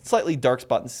slightly dark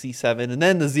spot in C7, and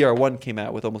then the ZR1 came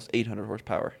out with almost 800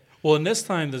 horsepower. Well, and this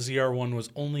time the ZR1 was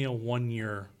only a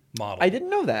 1-year model. I didn't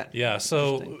know that. Yeah,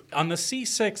 so on the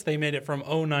C6, they made it from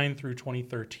 2009 through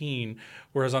 2013,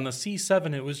 whereas on the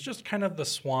C7, it was just kind of the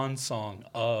swan song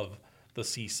of the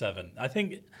C7. I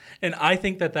think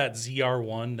that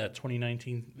ZR1, that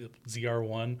 2019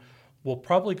 ZR1, will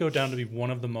probably go down to be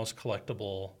one of the most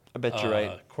collectible I bet you're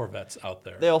right. Corvettes out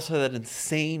there. They also had that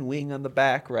insane wing on the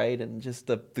back, right? And just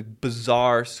the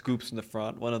bizarre scoops in the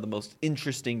front. One of the most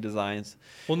interesting designs.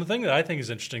 Well, and the thing that I think is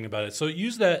interesting about it, so it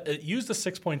used a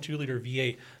 6.2-liter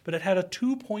V8, but it had a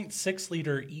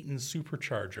 2.6-liter Eaton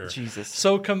supercharger. Jesus.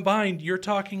 So combined, you're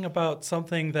talking about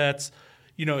something that's,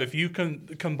 if you can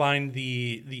combine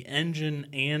the engine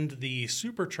and the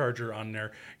supercharger on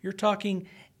there, you're talking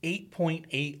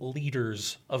 8.8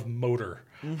 liters of motor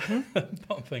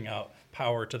pumping out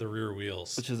power to the rear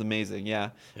wheels. Which is amazing,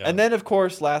 yeah. Yeah. And then, of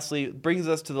course, lastly, brings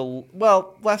us to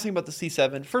last thing about the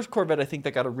C7. First Corvette, I think,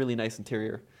 that got a really nice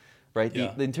interior, right?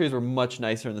 Yeah. The interiors were much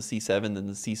nicer in the C7 than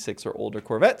the C6 or older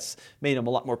Corvettes. Made them a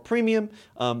lot more premium.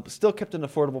 Still kept an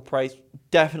affordable price.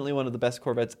 Definitely one of the best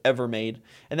Corvettes ever made.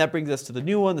 And that brings us to the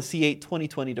new one, the C8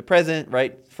 2020 to present,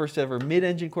 right? First ever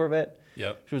mid-engine Corvette.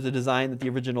 Yep. Which was a design that the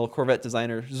original Corvette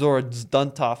designer Zora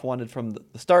Duntov wanted from the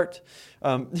start.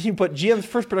 You put GM's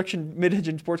first production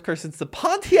mid-engine sports car since the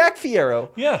Pontiac Fiero.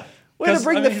 Yeah. Way to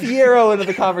bring the Fiero into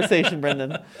the conversation,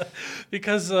 Brendan.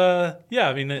 Because, it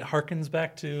harkens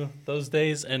back to those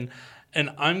days. And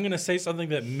I'm going to say something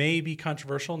that may be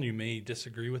controversial, and you may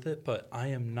disagree with it, but I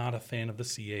am not a fan of the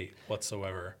C8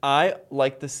 whatsoever. I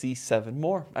like the C7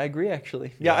 more. I agree,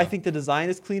 actually. Yeah, Yeah. I think the design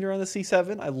is cleaner on the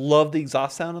C7. I love the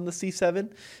exhaust sound on the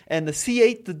C7. And the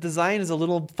C8, the design is a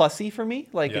little fussy for me.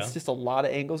 Like, Yeah. it's just a lot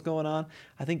of angles going on.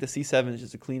 I think the C7 is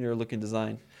just a cleaner looking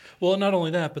design. Well, not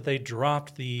only that, but they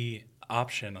dropped the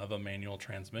option of a manual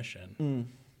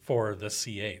transmission for the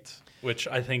C8, which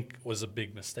I think was a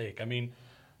big mistake. I mean,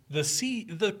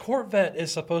 the Corvette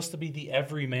is supposed to be the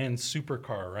everyman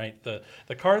supercar, right?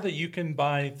 The car that you can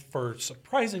buy for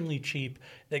surprisingly cheap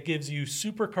that gives you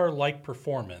supercar-like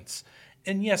performance.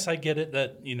 And yes, I get it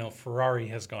that, Ferrari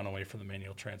has gone away from the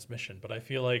manual transmission, but I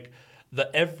feel like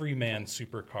the everyman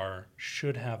supercar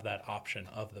should have that option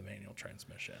of the manual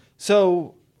transmission.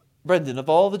 So, Brendan, of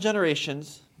all the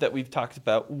generations that we've talked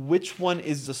about, which one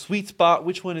is the sweet spot?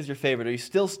 Which one is your favorite? Are you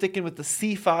still sticking with the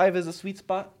C5 as a sweet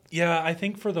spot? Yeah, I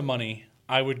think for the money,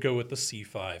 I would go with the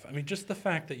C5. I mean, just the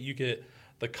fact that you get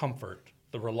the comfort,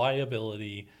 the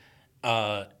reliability,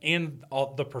 and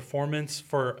all the performance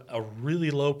for a really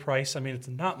low price. I mean, it's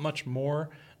not much more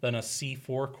than a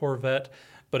C4 Corvette,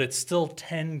 but it's still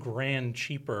 10 grand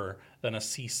cheaper than a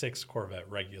C6 Corvette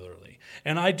regularly.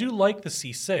 And I do like the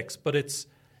C6, but it's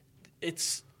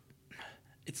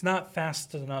not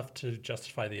fast enough to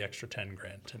justify the extra 10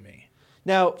 grand to me.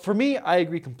 Now, for me, I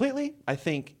agree completely. I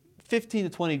think 15 to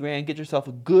 20 grand, get yourself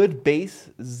a good base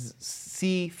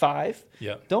C5.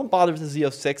 Yeah. Don't bother with the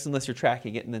Z06 unless you're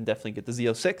tracking it, and then definitely get the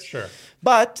Z06. Sure.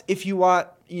 But if you want,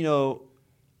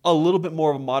 a little bit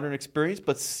more of a modern experience,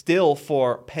 but still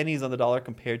for pennies on the dollar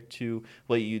compared to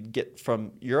what you'd get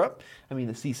from Europe, I mean,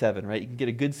 the C7, right? You can get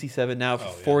a good C7 now for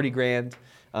 40 grand,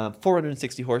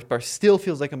 460 horsepower. Still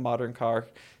feels like a modern car.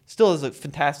 Still has a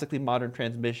fantastically modern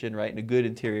transmission, right, and a good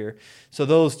interior. So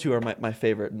those two are my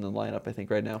favorite in the lineup, I think,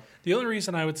 right now. The only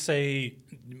reason I would say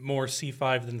more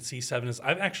C5 than C7 is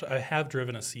I have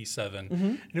driven a C7,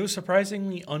 and it was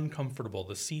surprisingly uncomfortable.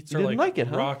 The seats are like it,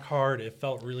 huh? rock hard. It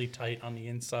felt really tight on the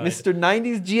inside. Mr.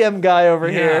 90s GM guy over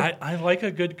here. Yeah, I like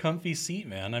a good comfy seat,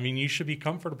 man. I mean, you should be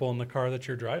comfortable in the car that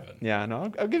you're driving. Yeah,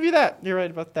 no, I'll give you that. You're right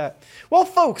about that. Well,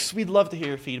 folks, we'd love to hear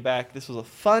your feedback. This was a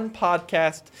fun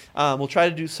podcast. We'll try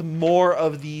to do some more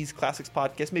of these classics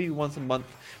podcasts. Maybe once a month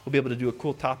we'll be able to do a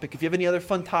cool topic. If you have any other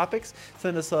fun topics,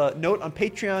 send us a note on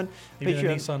Patreon. Maybe a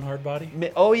Nissan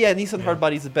Hardbody? Oh, yeah, Nissan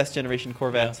Hardbody is the best generation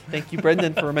Corvette. Yeah. Thank you,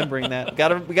 Brendan, for remembering that.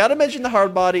 We gotta mention the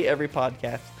Hardbody every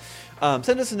podcast.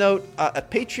 Send us a note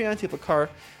at Patreon, TFOcar,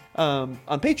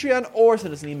 on Patreon, or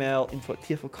send us an email,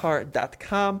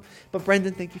 info@tfocar.com. But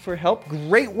Brendan, thank you for your help.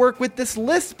 Great work with this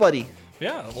list, buddy.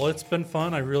 Yeah, well, it's been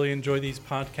fun. I really enjoy these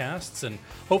podcasts, and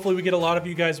hopefully we get a lot of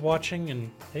you guys watching.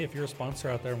 And hey, if you're a sponsor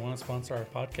out there and want to sponsor our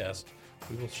podcast,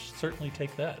 we will certainly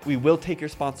take that. We will take your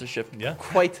sponsorship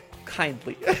quite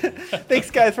kindly.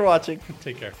 Thanks, guys, for watching.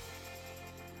 Take care.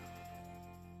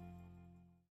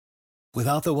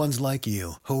 Without the ones like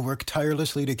you, who work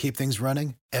tirelessly to keep things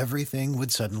running, everything would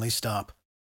suddenly stop.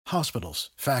 Hospitals,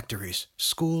 factories,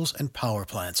 schools, and power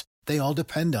plants, they all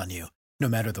depend on you. No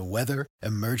matter the weather,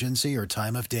 emergency, or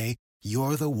time of day,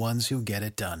 you're the ones who get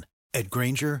it done. At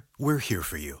Grainger, we're here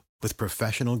for you with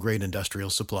professional-grade industrial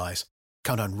supplies.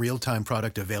 Count on real-time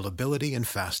product availability and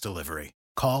fast delivery.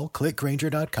 Call, click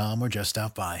Grainger.com, or just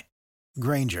stop by.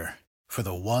 Grainger, for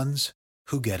the ones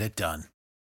who get it done.